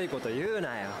ち悪いこと言う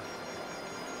なよ。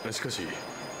しかし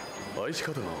愛し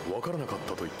方が分からなかっ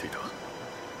たと言っていた。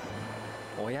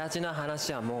親父の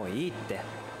話はもういいって。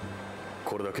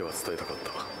これだけは伝えたかっ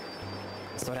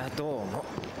た。そりゃどうも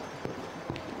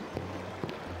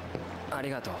あり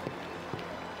がとう。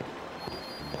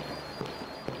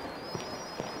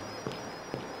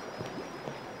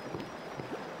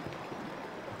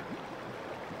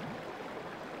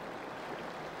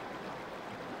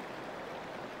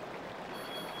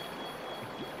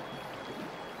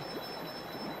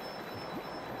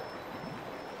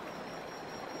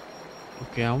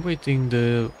Okay, I'm waiting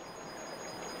the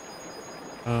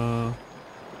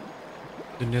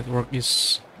network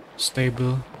is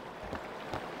stable.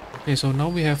 Okay, so now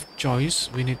we have choice.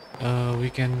 We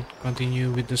can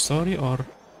continue with the story, or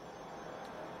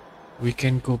we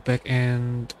can go back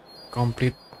and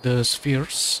complete the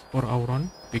spheres for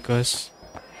Auron, because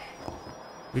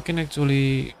we can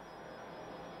actually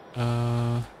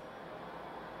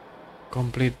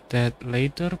complete that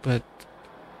later. But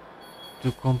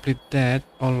to complete that,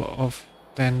 all of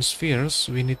 10 spheres,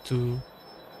 we need to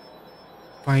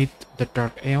fight the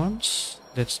Dark Aeons.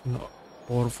 That's not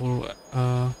powerful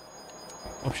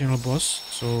optional boss,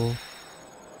 so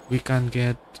we can't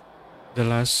get the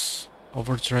last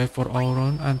overdrive for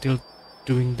Auron until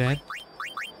doing that.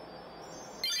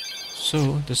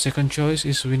 So the second choice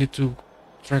is we need to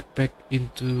track back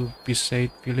into Beside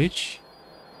Village,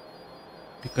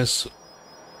 because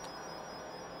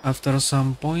after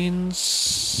some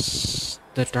points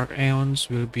the Dark Aeons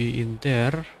will be in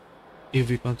there if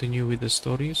we continue with the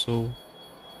story. So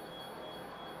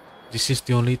this is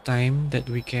the only time that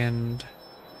we can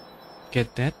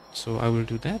get that, so I will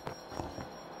do that,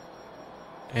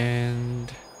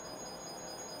 and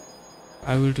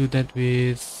I will do that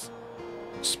with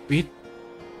speed.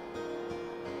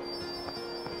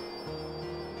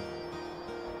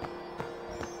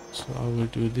 So I will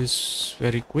do this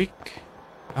very quick.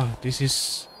 This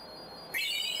is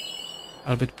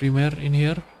Albert Primer in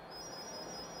here,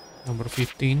 number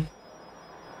 15.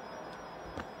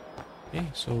 Okay,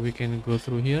 so we can go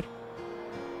through here,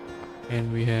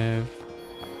 and we have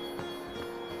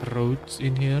roads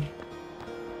in here,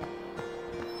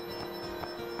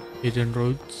 hidden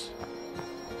roads,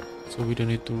 so we don't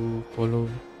need to follow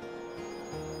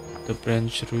the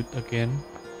branch route again.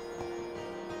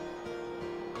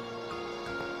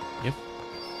 Yep.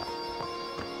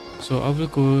 So I will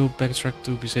go backtrack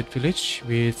to Beside Village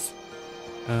with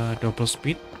double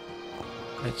speed.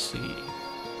 Let's see.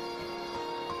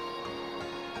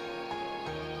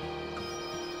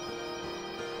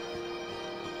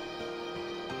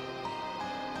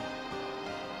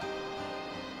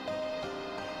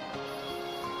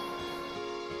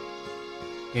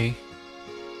 Okay,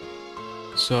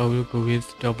 so I will go with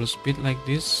double speed like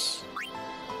this,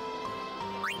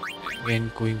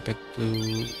 again going back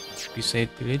to Beside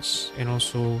Village, and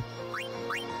also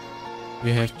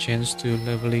we have chance to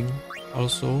leveling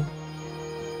also.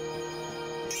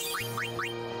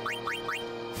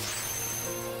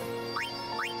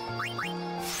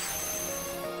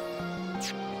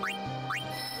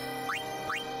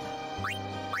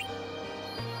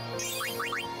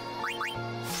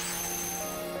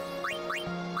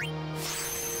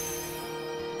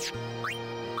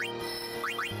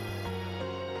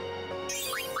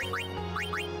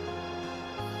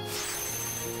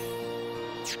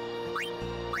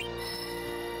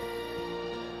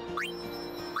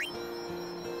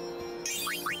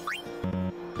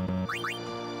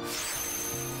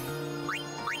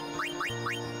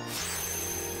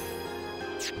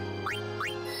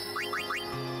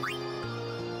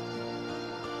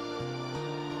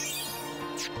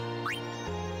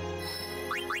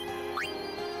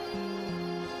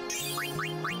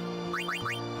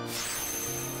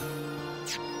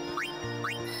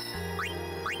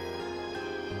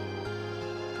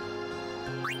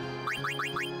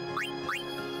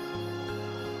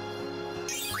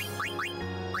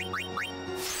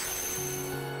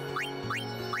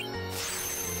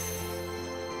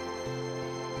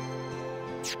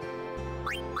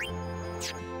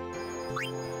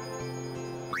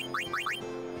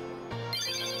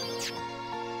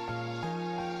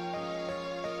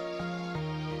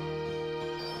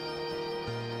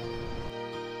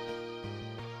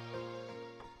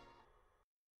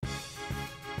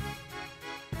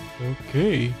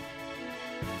 Okay.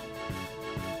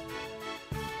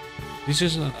 This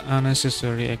is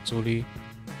unnecessary actually,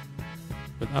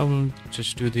 but I will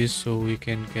just do this so we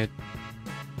can get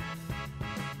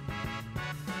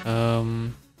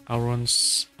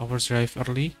overdrive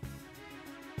early.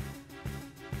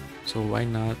 So why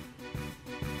not?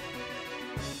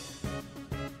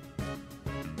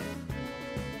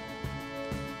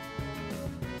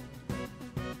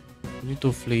 We need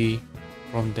to flee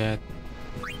from that.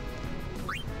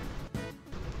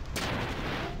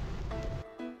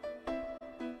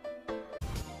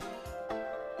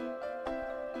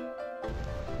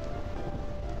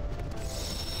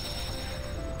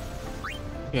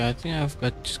 Yeah, I think I've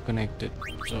got disconnected,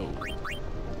 so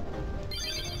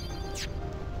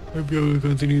maybe I will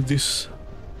continue this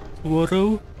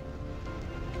tomorrow.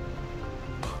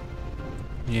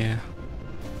 Yeah,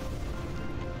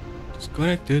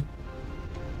 disconnected.